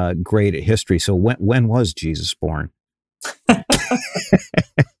great at history. So when was Jesus born?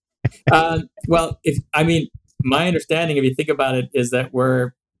 My understanding, if you think about it, is that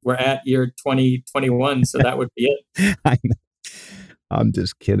we're at year 2021. So that would be it. I know. I'm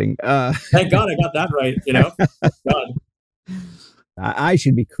just kidding. Thank God I got that right, God. I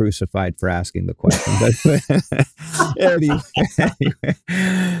should be crucified for asking the question. But anyway,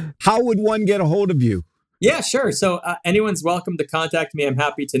 how would one get a hold of you? Yeah, sure. So anyone's welcome to contact me. I'm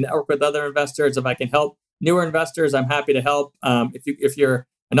happy to network with other investors. If I can help newer investors, I'm happy to help. If you're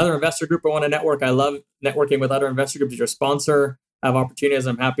another investor group I want to network, I love networking with other investor groups. If you're a sponsor, I have opportunities,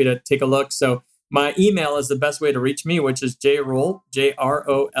 I'm happy to take a look. So my email is the best way to reach me, which is jroll,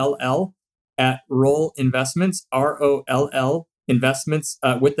 JROLL, at Roll Investments, ROLL Investments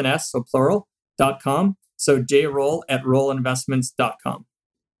with an S, so plural.com. So jroll at rollinvestments.com.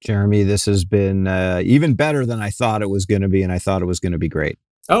 Jeremy, this has been even better than I thought it was going to be, and I thought it was going to be great.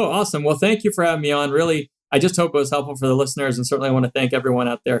 Oh, awesome. Well, thank you for having me on. Really, I just hope it was helpful for the listeners, and certainly I want to thank everyone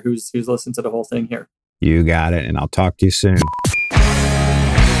out there who's listened to the whole thing here. You got it, and I'll talk to you soon.